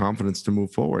gives you confidence to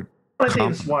move forward. I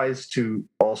think it's wise to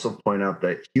also point out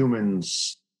that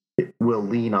humans will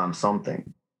lean on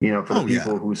something. For the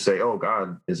people who say, oh,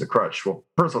 God is a crutch. Well,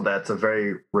 first of all, that's a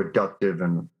very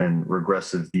reductive and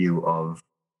regressive view of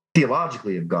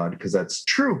theologically of God, because that's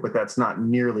true, but that's not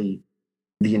nearly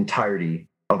the entirety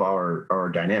of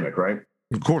our dynamic, right?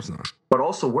 Of course not. But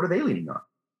also, what are they leaning on?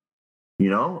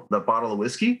 The bottle of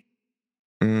whiskey?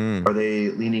 Are they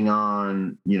leaning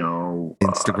on,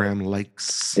 Instagram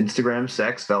likes, Instagram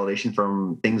sex, validation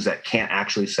from things that can't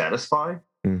actually satisfy?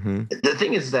 Mm-hmm. The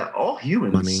thing is that all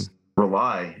humans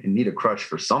rely and need a crutch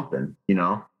for something,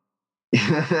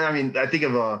 I mean, I think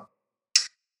of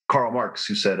Karl Marx,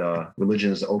 who said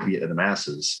religion is the opiate of the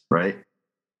masses, right?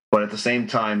 But at the same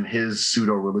time, his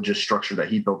pseudo-religious structure that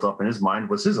he built up in his mind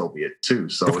was his opiate too.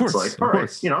 So it's like, all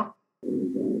right,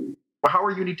 how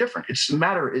are you any different? It's a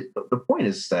matter. The point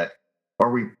is that, are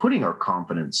we putting our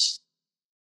confidence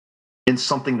in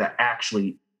something that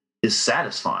actually is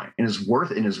satisfying and is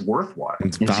worthwhile, and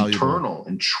is eternal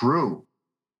and true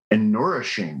and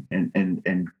nourishing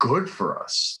and good for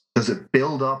us? Does it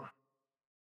build up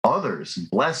others and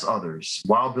bless others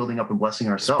while building up and blessing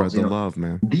ourselves? Spread the love,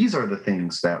 man. These are the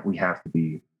things that we have to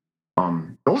be.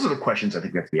 Those are the questions I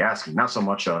think we have to be asking. Not so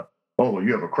much, oh, well,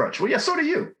 you have a crutch. Well, yeah, so do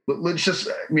you. Let's just,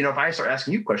 if I start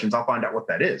asking you questions, I'll find out what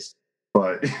that is.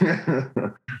 But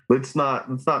let's not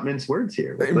mince words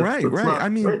here. Right. I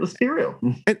mean, let's be real.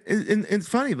 And it's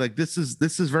funny. Like this is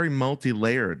very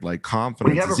multi-layered. Like confidence.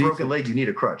 When you have a broken leg, you need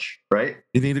a crutch, right?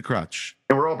 You need a crutch,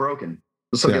 and we're all broken.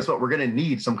 So guess what? We're going to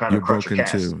need some kind of crutch or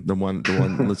cast. Too. The one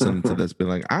listening to this be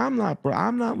like, I'm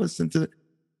not listening to it.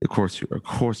 Of course you are. Of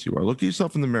course you are. Look at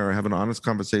yourself in the mirror, have an honest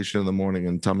conversation in the morning,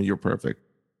 and tell me you're perfect.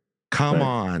 Come Right.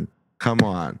 on. Come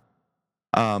on.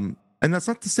 And that's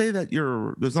not to say that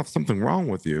there's not something wrong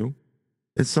with you.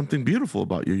 It's something beautiful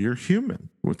about you. You're human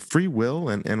with free will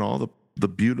and all the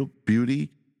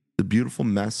beauty, the beautiful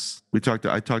mess.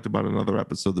 I talked about another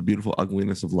episode, the beautiful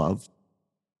ugliness of love.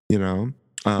 You know,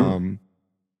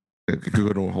 it could go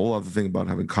to a whole other thing about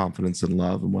having confidence in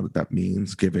love and what that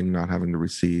means, giving, not having to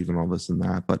receive, and all this and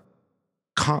that. But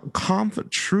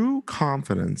true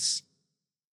confidence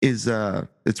is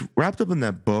it's wrapped up in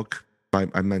that book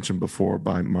I mentioned before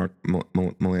by Mark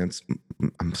Milans.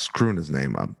 I'm screwing his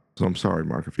name up, so I'm sorry,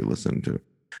 Mark, if you're listening to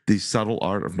The Subtle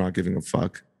Art of Not Giving a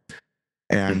Fuck,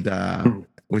 and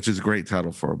which is a great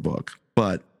title for a book.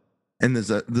 But and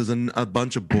there's a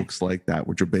bunch of books like that,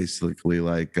 which are basically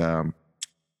like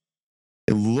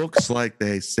it looks like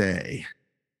they say,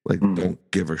 like, don't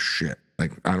give a shit.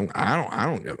 Like I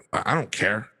don't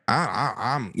care.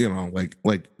 I'm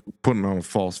like putting on a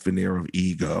false veneer of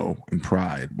ego and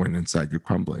pride when inside you're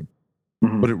crumbling.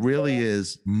 But it really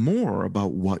is more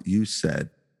about what you said.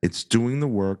 It's doing the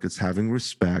work, it's having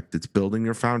respect, it's building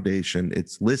your foundation,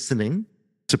 it's listening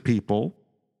to people,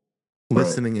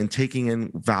 listening and taking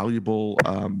in valuable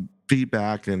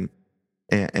feedback and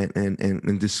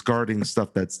discarding stuff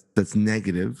that's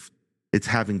negative. It's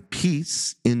having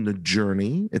peace in the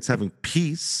journey. It's having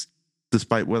peace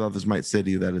despite what others might say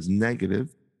to you that is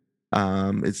negative.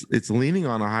 It's leaning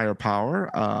on a higher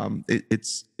power.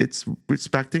 It's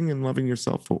respecting and loving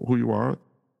yourself for who you are,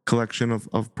 collection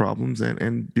of problems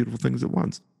and beautiful things at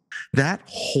once. That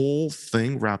whole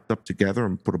thing wrapped up together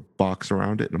and put a box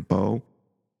around it and a bow,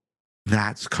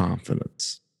 that's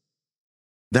confidence.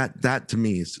 That to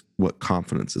me is what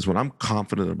confidence is. When I'm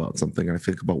confident about something and I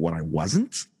think about what I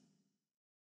wasn't,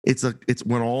 it's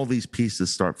when all these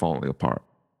pieces start falling apart.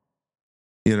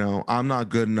 You know, I'm not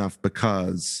good enough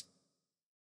because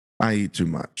I eat too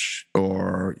much,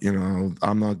 or, you know,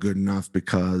 I'm not good enough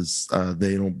because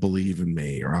they don't believe in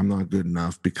me, or I'm not good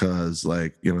enough because,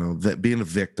 like, you know, that being a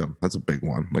victim, that's a big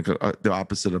one. Like the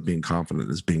opposite of being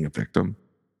confident is being a victim.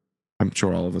 I'm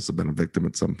sure all of us have been a victim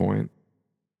at some point.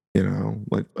 You know,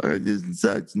 like, and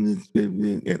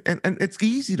it's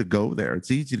easy to go there. It's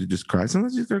easy to just cry.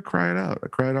 Sometimes you just gotta cry it out. I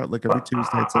cry it out like every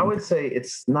Tuesday. I would say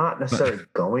it's not necessarily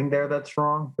going there that's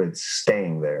wrong, but it's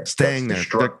staying there. Staying there.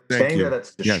 Staying there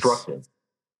that's destructive. Yes.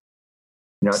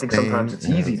 You know, I think sometimes it's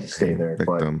easy to stay there,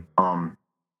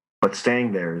 but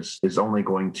staying there is only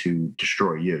going to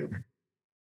destroy you.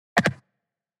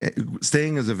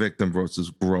 Staying as a victim versus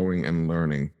growing and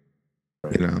learning.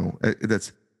 Right. You know,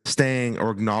 that's staying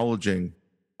or acknowledging.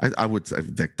 I would say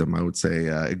victim. I would say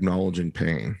acknowledging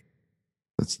pain.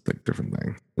 That's a different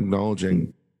thing.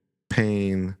 Acknowledging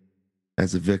pain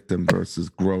as a victim versus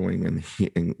growing and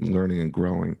learning and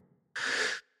growing.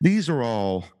 These are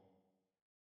all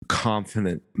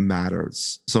confident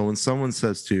matters. So when someone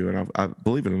says to you, and I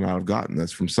believe it or not, I've gotten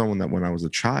this from someone that when I was a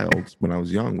child, when I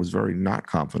was young, was very not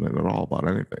confident at all about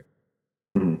anything.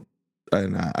 Mm-hmm.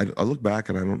 And I look back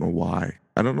and I don't know why.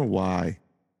 I don't know why.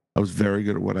 I was very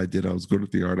good at what I did. I was good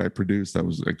at the art I produced. I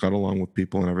got along with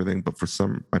people and everything. But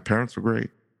my parents were great.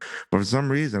 But for some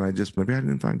reason, maybe I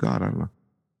didn't find God. I don't know.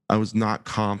 I was not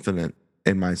confident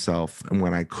in myself and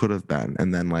when I could have been.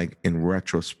 And then, like, in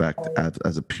retrospect,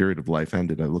 as a period of life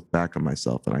ended, I looked back on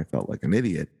myself and I felt like an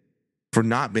idiot for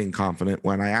not being confident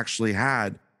when I actually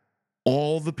had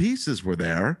all the pieces were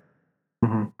there.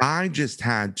 Mm-hmm. I just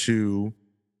had to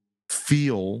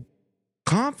feel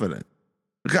confident.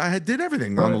 I did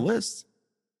everything on the list.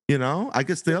 You know, I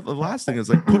guess the last thing is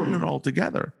like putting it all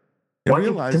together and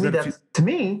realize to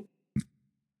me,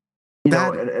 you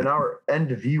know, and our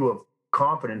end view of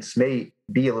confidence may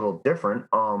be a little different.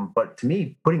 But to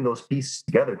me, putting those pieces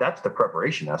together, that's the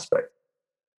preparation aspect.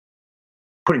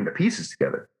 Putting the pieces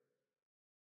together.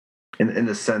 In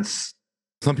the sense,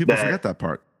 some people forget that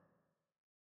part.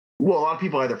 Well, a lot of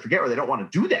people either forget or they don't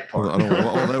want to do that part. They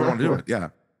don't want to do it. Yeah.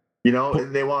 You know,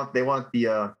 they want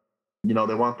the you know,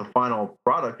 they want the final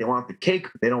product, they want the cake,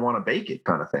 but they don't want to bake it,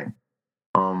 kind of thing.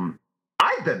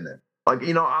 I've been there. Like,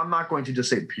 you know, I'm not going to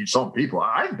just say some people.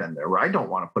 I've been there where I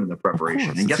don't want to put in the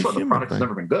preparation, and guess what? The product has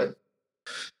never been good.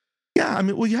 Yeah, I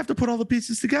mean, well, you have to put all the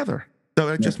pieces together that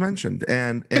I just mentioned,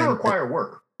 and they require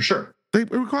work for sure. It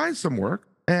requires some work,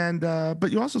 and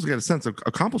but you also get a sense of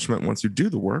accomplishment once you do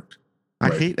the work. I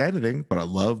hate editing, but I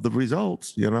love the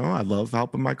results. You know, I love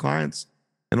helping my clients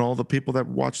and all the people that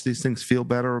watch these things feel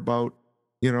better about,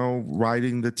 you know,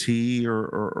 riding the T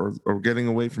or getting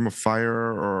away from a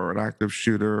fire or an active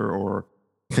shooter or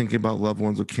thinking about loved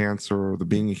ones with cancer or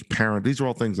being a parent. These are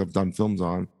all things I've done films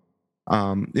on.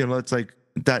 You know, it's like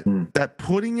that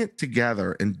putting it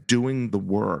together and doing the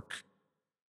work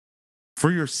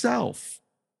for yourself,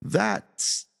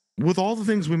 that's with all the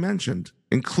things we mentioned,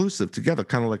 inclusive together,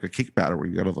 kind of like a cake batter where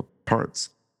you got all the parts.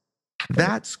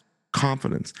 That's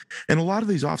confidence. And a lot of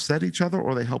these offset each other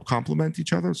or they help complement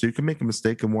each other. So you can make a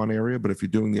mistake in one area, but if you're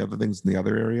doing the other things in the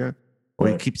other area, or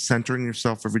you keep centering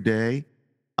yourself every day,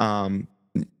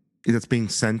 that's being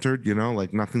centered,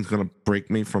 like nothing's going to break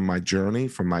me from my journey,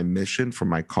 from my mission, from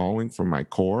my calling, from my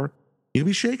core. You'll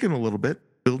be shaking a little bit.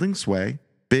 Buildings sway.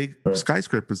 Big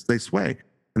skyscrapers, they sway.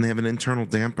 And they have an internal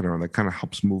dampener that kind of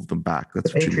helps move them back.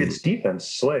 That's the what Patriots you need. defense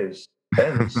sways,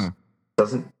 bends,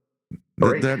 doesn't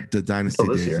break. The dynasty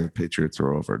days of the Patriots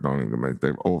are over.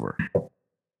 They're over.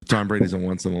 Tom Brady's a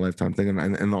once in a lifetime thing,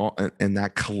 and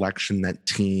that collection, that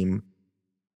team,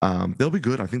 they'll be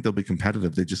good. I think they'll be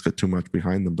competitive. They just got too much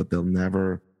behind them, but they'll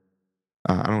never.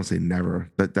 I don't want to say never.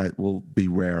 That will be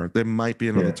rare. There might be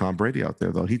another Tom Brady out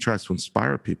there, though. He tries to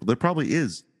inspire people. There probably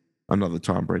is another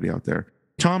Tom Brady out there.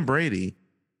 Tom Brady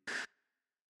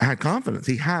had confidence.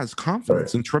 He has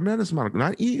confidence and tremendous amount of,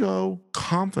 not ego,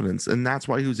 confidence. And that's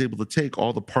why he was able to take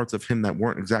all the parts of him that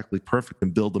weren't exactly perfect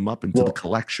and build them up into the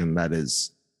collection that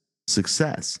is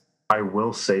success. I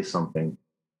will say something.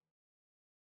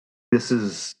 This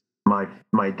is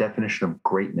my definition of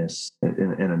greatness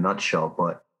in a nutshell,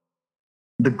 but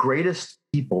the greatest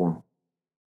people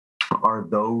are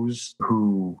those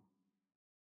who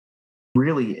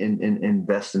really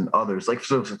invest in others. Like,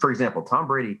 so for example, Tom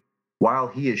Brady, while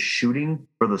he is shooting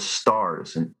for the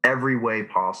stars in every way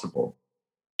possible,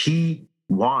 he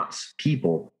wants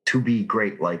people to be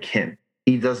great like him.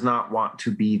 He does not want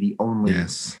to be the only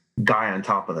guy on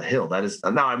top of the hill. That is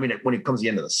now, I mean, when it comes to the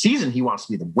end of the season, he wants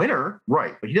to be the winner,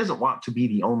 right? But he doesn't want to be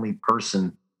the only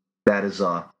person that is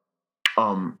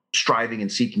striving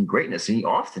and seeking greatness. And he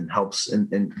often helps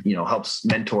and helps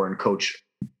mentor and coach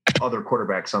other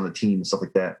quarterbacks on the team and stuff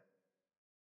like that.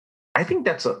 I think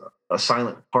that's a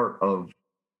silent part of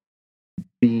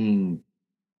being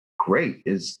great,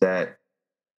 is that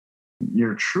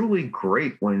you're truly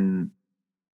great when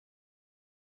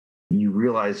you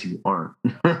realize you aren't,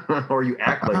 or you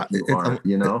act like you aren't,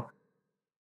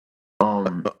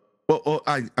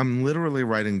 I'm literally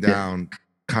writing down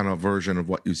kind of a version of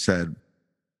what you said.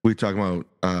 We talk about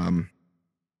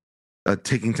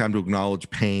taking time to acknowledge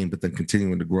pain, but then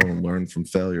continuing to grow and learn from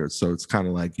failure. So it's kind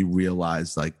of like you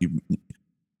realize, like,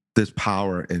 there's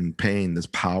power in pain, there's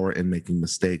power in making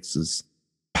mistakes, there's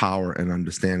power in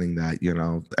understanding that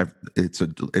it's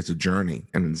a journey,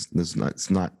 and it's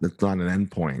not an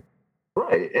end point.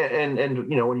 Right, and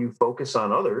when you focus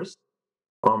on others,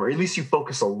 or at least you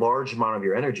focus a large amount of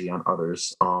your energy on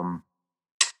others,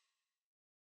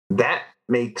 that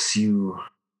makes you.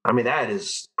 I mean, that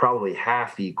is probably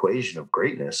half the equation of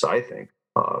greatness, I think.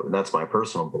 That's my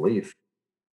personal belief.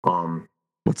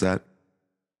 What's that?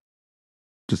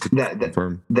 Just to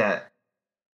confirm. That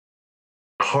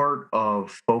part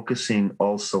of focusing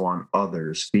also on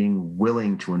others, being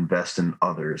willing to invest in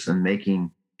others and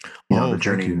making the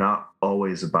journey not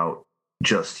always about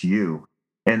just you.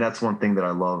 And that's one thing that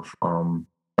I love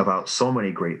about so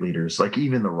many great leaders, like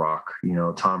even The Rock,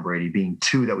 Tom Brady being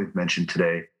two that we've mentioned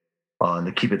today. And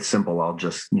to keep it simple, I'll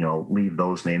just, leave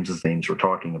those names as names we're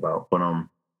talking about. But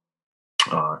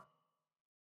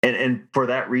and for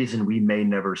that reason, we may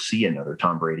never see another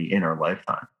Tom Brady in our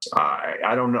lifetimes.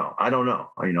 I don't know.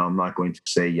 I'm not going to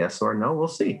say yes or no. We'll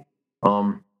see.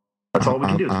 That's all we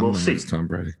can do is we'll see. Tom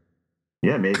Brady.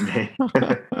 Yeah, maybe.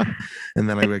 And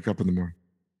then I wake up in the morning.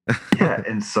 Yeah,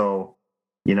 and so,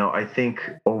 I think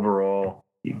overall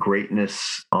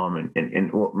greatness,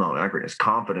 not greatness,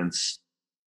 confidence,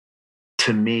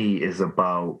 to me, is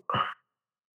about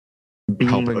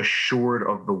being assured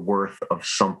of the worth of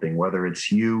something, whether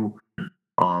it's you,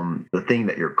 the thing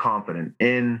that you're confident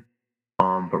in,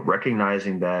 but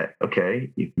recognizing that, okay,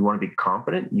 if you want to be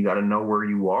confident, you got to know where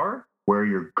you are, where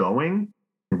you're going,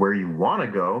 where you want to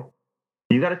go.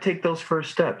 You got to take those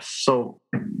first steps. So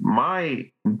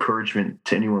my encouragement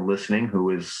to anyone listening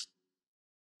who is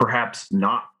perhaps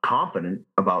not confident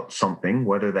about something,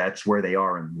 whether that's where they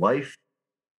are in life,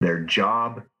 their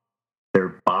job,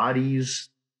 their bodies,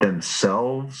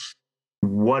 themselves,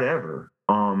 whatever.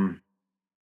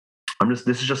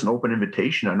 This is just an open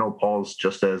invitation. I know Paul's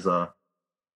just as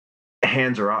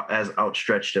hands are out, as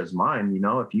outstretched as mine.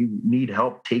 If you need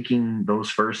help taking those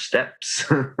first steps,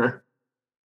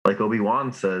 like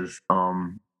Obi-Wan says,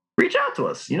 reach out to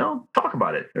us, talk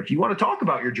about it. If you want to talk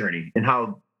about your journey and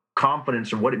how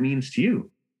confidence or what it means to you,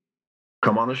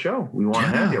 come on the show. We want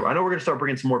to have you. I know we're going to start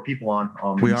bringing some more people on.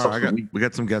 We are. We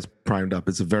got some guests primed up.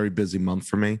 It's a very busy month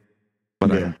for me,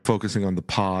 but I'm focusing on the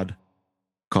pod.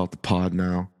 call it the pod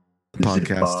now, the Is it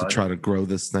podcast to pod? try to grow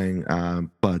this thing.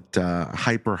 But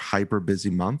hyper busy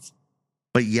month.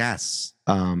 But yes,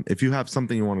 if you have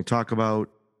something you want to talk about,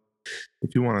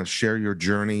 if you want to share your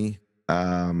journey,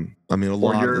 I mean,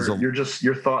 Or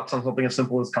your thoughts on something as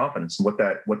simple as confidence, what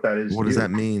that is. what to does you.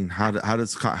 that mean? How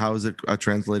is it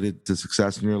translated to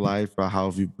success in your life? How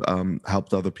have you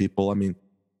helped other people? I mean,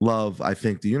 love. I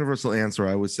think the universal answer,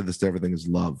 I always say this to everything, is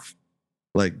love.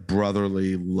 Like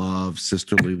brotherly love,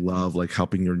 sisterly love, like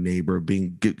helping your neighbor,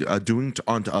 doing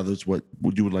unto others what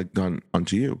you would like done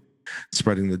unto you,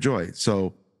 spreading the joy.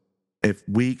 So if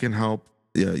we can help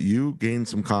you gain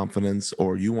some confidence,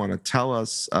 or you want to tell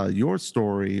us your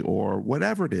story or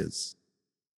whatever it is,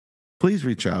 please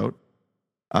reach out.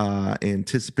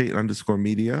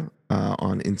 Anticipate_media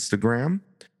on Instagram.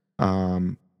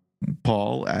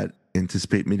 Paul at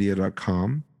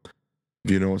anticipatemedia.com. If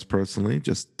you know us personally,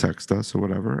 just text us or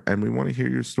whatever. And we want to hear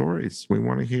your stories. We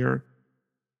want to hear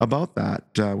about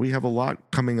that. We have a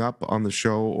lot coming up on the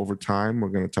show over time. We're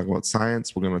going to talk about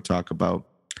science. We're going to talk about,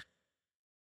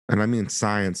 and I mean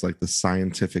science, like the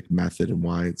scientific method and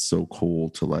why it's so cool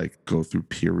to like go through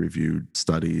peer-reviewed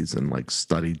studies and like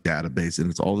study database. And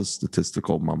it's all this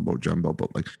statistical mumbo jumbo,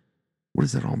 but like, what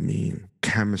does that all mean?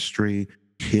 Chemistry,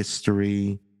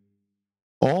 history,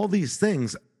 all these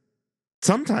things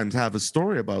sometimes have a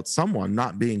story about someone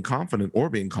not being confident or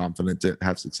being confident to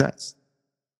have success.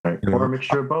 Right. Or a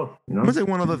mixture of both. I'm going to say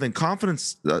one other thing.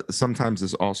 Confidence sometimes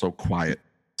is also quiet.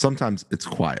 Sometimes it's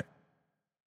quiet.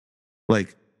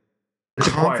 Like, it's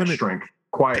confident strength.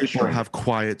 Quiet people strength. have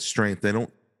quiet strength. They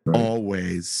don't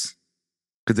always,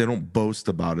 because they don't boast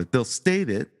about it. They'll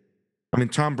state it. I mean,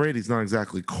 Tom Brady's not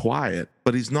exactly quiet,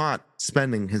 but he's not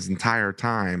spending his entire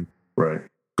time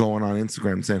going on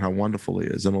Instagram saying how wonderful he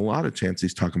is. And a lot of chance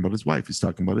he's talking about his wife. He's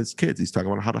talking about his kids. He's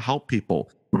talking about how to help people,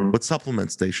 what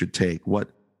supplements they should take, what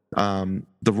The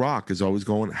Rock is always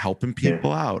going, helping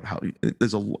people out. How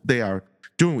they are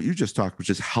doing what you just talked, which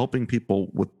is helping people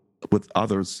with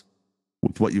others,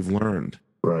 with what you've learned.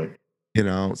 Right.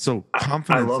 So confidence.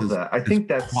 I love that. I think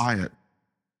that's quiet.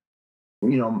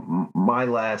 My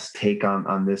last take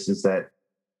on this is that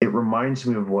it reminds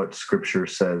me of what Scripture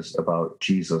says about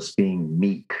Jesus being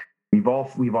meek. We've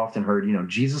often heard,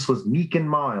 Jesus was meek and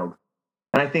mild,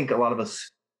 and I think a lot of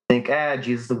us think,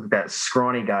 Jesus looked like that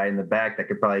scrawny guy in the back that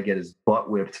could probably get his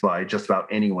butt whipped by just about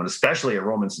anyone, especially a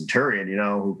Roman centurion,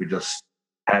 who could just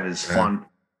have his fun,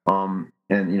 and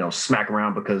smack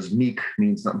around, because meek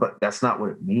means but that's not what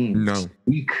it means. No,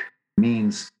 meek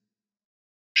means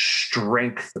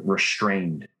strength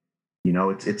restrained.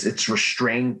 It's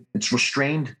restrained. It's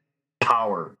restrained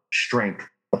power, strength,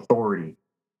 authority.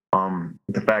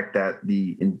 The fact that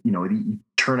the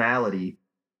eternality,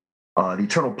 the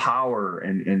eternal power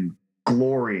and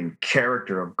glory and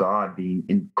character of God being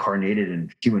incarnated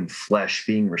in human flesh,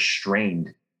 being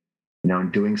restrained,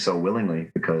 and doing so willingly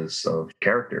because of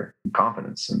character and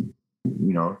confidence. And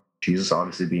Jesus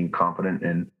obviously being confident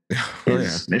in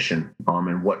his mission,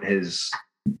 and what his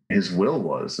will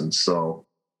was. And so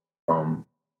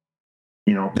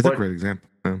it's a great example.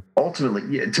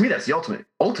 Ultimately, to me, that's the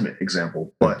ultimate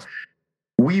example. But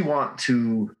we want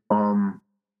to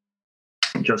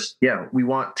we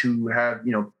want to have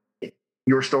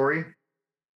your story,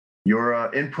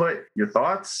 your input, your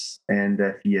thoughts, and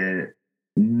if you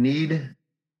need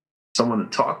someone to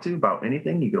talk to about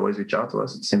anything, you can always reach out to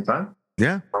us at the same time.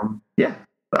 I'm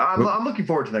looking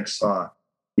forward to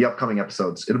the upcoming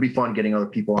episodes. It'll be fun getting other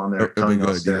people on there telling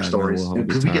us their stories,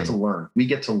 because we get to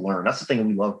learn. That's the thing that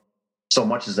we love so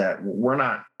much, is that we're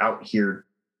not out here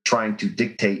trying to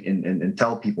dictate and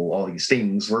tell people all these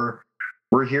things. We're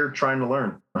here trying to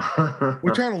learn.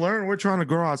 We're trying to learn. We're trying to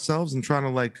grow ourselves and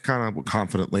trying to kind of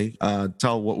confidently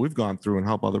tell what we've gone through and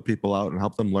help other people out and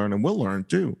help them learn, and we'll learn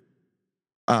too.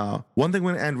 One thing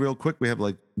we're gonna end real quick. We have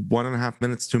 1.5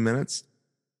 minutes, 2 minutes.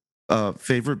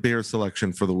 Favorite beer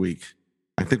selection for the week.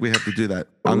 I think we have to do that.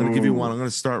 I'm going to give you one. I'm going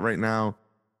to start right now.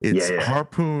 It's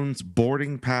Harpoon's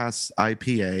Boarding Pass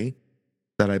IPA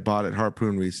that I bought at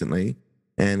Harpoon recently,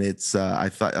 and it's I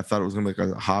thought it was going to be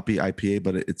like a hoppy IPA,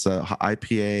 but it's a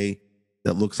IPA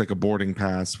that looks like a boarding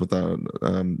pass with a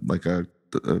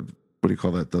what do you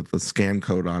call that? The scan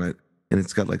code on it, and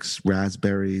it's got like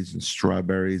raspberries and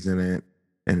strawberries in it,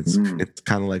 and it's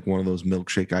kind of like one of those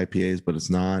milkshake IPAs, but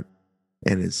it's not.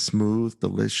 And it's smooth,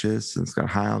 delicious, and it's got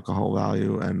high alcohol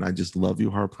value. And I just love you,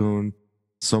 Harpoon,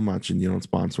 so much. And you don't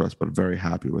sponsor us, but I'm very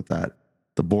happy with that.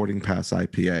 The Boarding Pass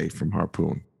IPA from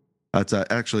Harpoon. It's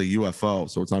actually UFO,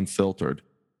 so it's unfiltered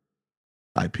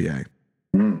IPA.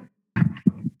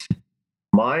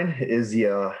 Mine is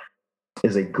a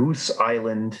Goose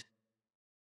Island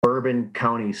Bourbon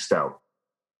County Stout.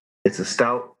 It's a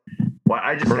stout. Well,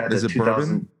 I just had Is the it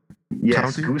 2000.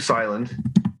 Yes, County? Goose Island.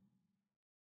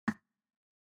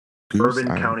 Goose Bourbon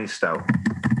Island. County Stout.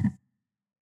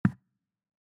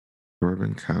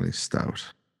 Bourbon County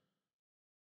Stout.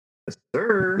 Yes,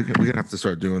 sir. We're gonna have to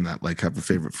start doing that. Like, have a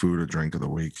favorite food or drink of the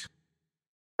week.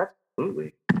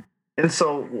 Absolutely. And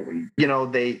so,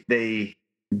 they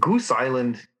Goose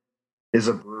Island is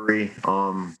a brewery.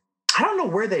 I don't know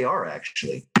where they are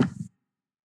actually.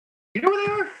 You know where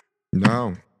they are?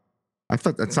 No, I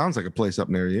thought that sounds like a place up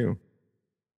near you.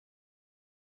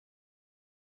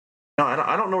 No,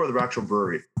 I don't know where the actual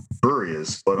brewery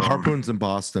is, but Harpoon's in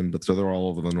Boston, but so they're all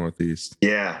over the Northeast.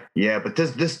 Yeah. But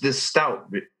this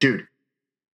stout, dude,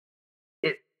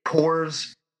 it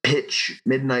pours pitch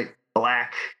midnight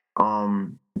black.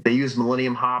 They use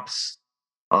Millennium hops,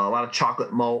 a lot of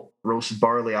chocolate malt, roasted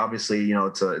barley. Obviously,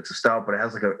 it's a stout, but it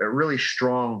has like a really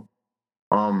strong,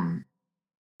 kind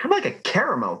of like a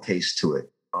caramel taste to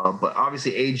it. But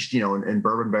obviously aged, in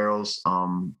bourbon barrels,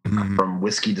 from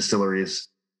whiskey distilleries.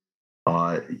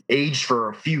 Aged for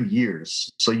a few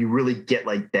years, so you really get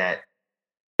like that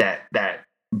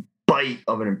bite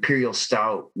of an imperial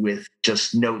stout with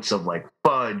just notes of like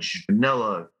fudge,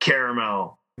 vanilla,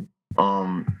 caramel,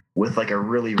 with like a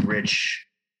really rich,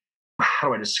 how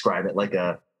do I describe it, like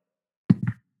a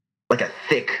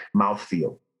thick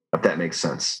mouthfeel, if that makes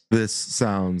sense. This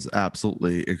sounds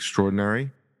absolutely extraordinary.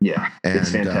 Yeah, and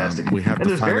it's fantastic. We have and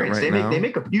to find it right now. They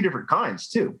make a few different kinds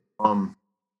too.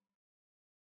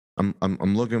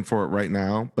 I'm looking for it right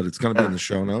now, but it's going to be in the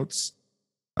show notes.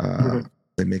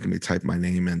 They're making me type my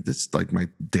name in. This is like my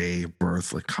day of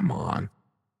birth. Like, come on,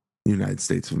 United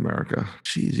States of America.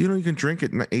 Jeez, you can drink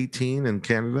it in 18 in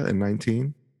Canada and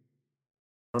 19.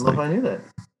 I don't know if I knew that.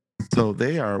 So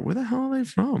they are. Where the hell are they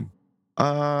from?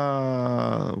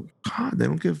 God, they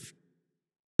don't give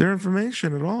their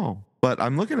information at all. But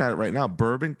I'm looking at it right now.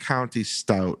 Bourbon County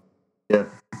Stout. Yeah,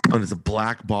 and it's a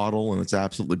black bottle, and it's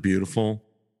absolutely beautiful.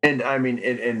 And I mean,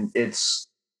 and it's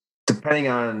depending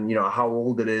on how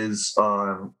old it is.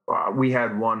 We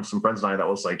had some friends and I, that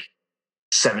was like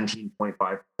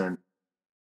 17.5%.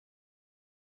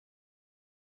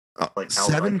 Like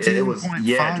 17.5%. It was,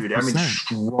 yeah, dude. I mean,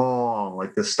 strong.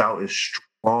 Like the stout is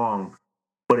strong,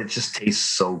 but it just tastes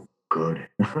so good.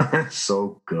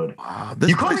 So good. Wow,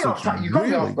 you caught me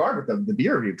off guard with the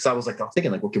beer review, because I was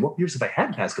thinking like, okay, what beers have I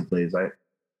had past couple days? I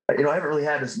haven't really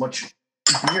had as much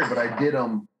beer, but I did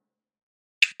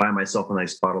buy myself a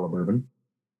nice bottle of bourbon.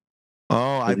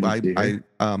 Oh, I'm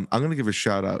going to give a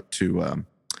shout out to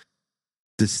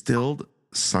Distilled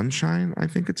Sunshine, I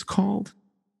think it's called.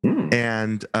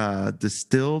 And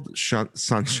Distilled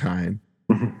Sunshine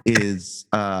is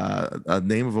a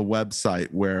name of a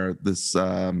website where this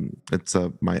it's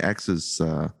my ex's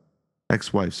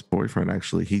ex-wife's boyfriend,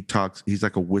 actually. He's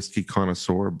like a whiskey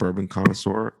connoisseur, bourbon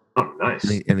connoisseur. Oh, nice.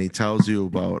 And he tells you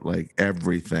about like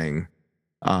everything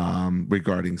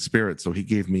regarding spirits. So he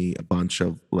gave me a bunch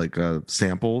of like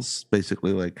samples,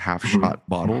 basically like half shot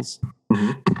bottles.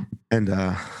 And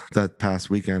that past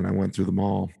weekend I went through them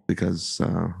all because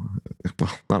well,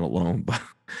 not alone, but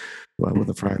with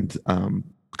a friend,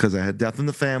 because I had death in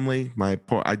the family.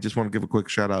 I just want to give a quick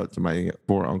shout out to my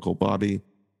poor Uncle Bobby,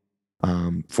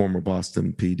 former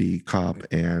Boston PD cop.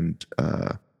 And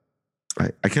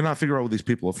I cannot figure out where these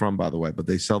people are from, by the way, but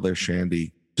they sell their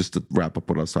shandy. Just to wrap up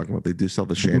what I was talking about, they do sell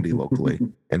the shandy locally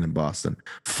and in Boston.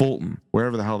 Fulton,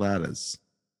 wherever the hell that is.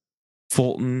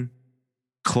 Fulton,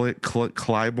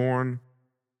 Clybourne.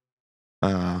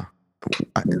 And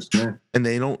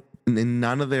they don't, in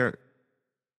none of their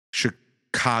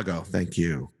Chicago. Thank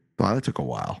you. Wow, that took a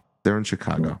while. They're in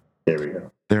Chicago. There we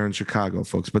go. They're in Chicago,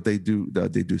 folks, but they do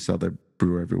sell their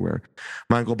brew everywhere.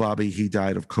 My Uncle Bobby, he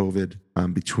died of COVID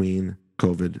between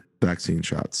COVID vaccine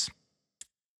shots.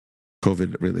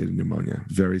 COVID-related pneumonia.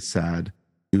 Very sad.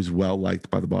 He was well liked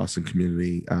by the Boston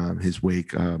community. His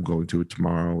wake, I'm going to it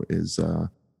tomorrow, is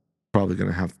probably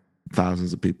going to have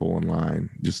thousands of people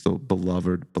online. Just a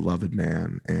beloved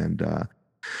man. And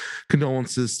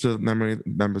condolences to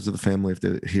members of the family if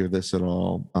they hear this at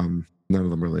all. None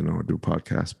of them really know how to do a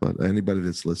podcast, but anybody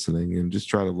that's listening, and just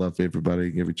try to love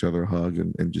everybody, give each other a hug,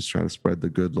 and just try to spread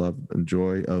the good love and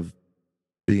joy of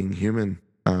being human,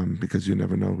 because you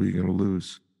never know who you're going to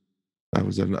lose. That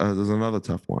was another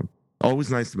tough one. Always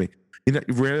nice to me.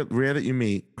 Rare that you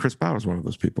meet. Chris Bauer is one of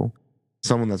those people.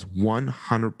 Someone that's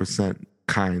 100%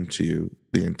 kind to you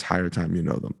the entire time you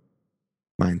know them.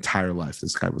 My entire life,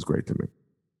 this guy was great to me.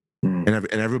 And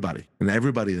everybody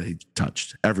that he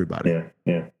touched, everybody.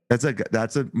 Yeah.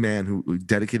 That's a man who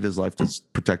dedicated his life to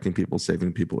protecting people,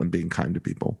 saving people, and being kind to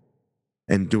people.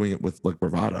 and doing it with like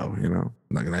bravado,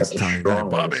 like a nice That's a Italian guy, strong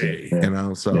Bobby, legacy.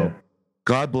 Yeah. So Yeah.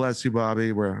 God bless you,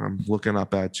 Bobby, I'm looking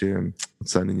up at you and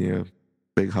sending you a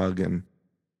big hug. And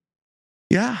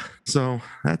yeah, so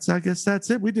I guess that's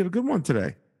it. We did a good one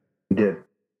today. We did.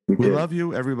 We love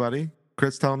you, everybody.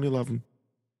 Chris, tell him you love him.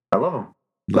 I love him.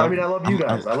 I love you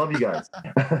guys. I love you guys.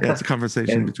 Yeah, it's a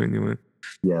conversation between you and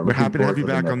yeah. We're happy to have you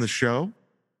back on the show.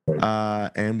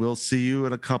 And we'll see you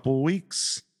in a couple of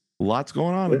weeks. Lots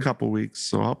going on in a couple of weeks,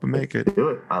 so I hope you make it. Do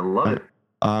it. I love it.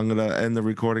 I'm going to end the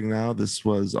recording now. This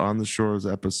was On the Shores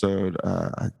episode.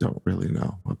 I don't really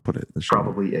know. I'll put it in the show.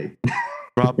 Probably 8.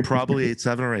 Probably 8,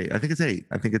 7, or 8. I think it's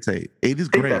 8. 8 is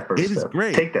great. 8 is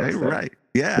great. Take that Step. Right.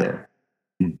 Yeah.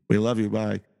 We love you.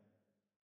 Bye.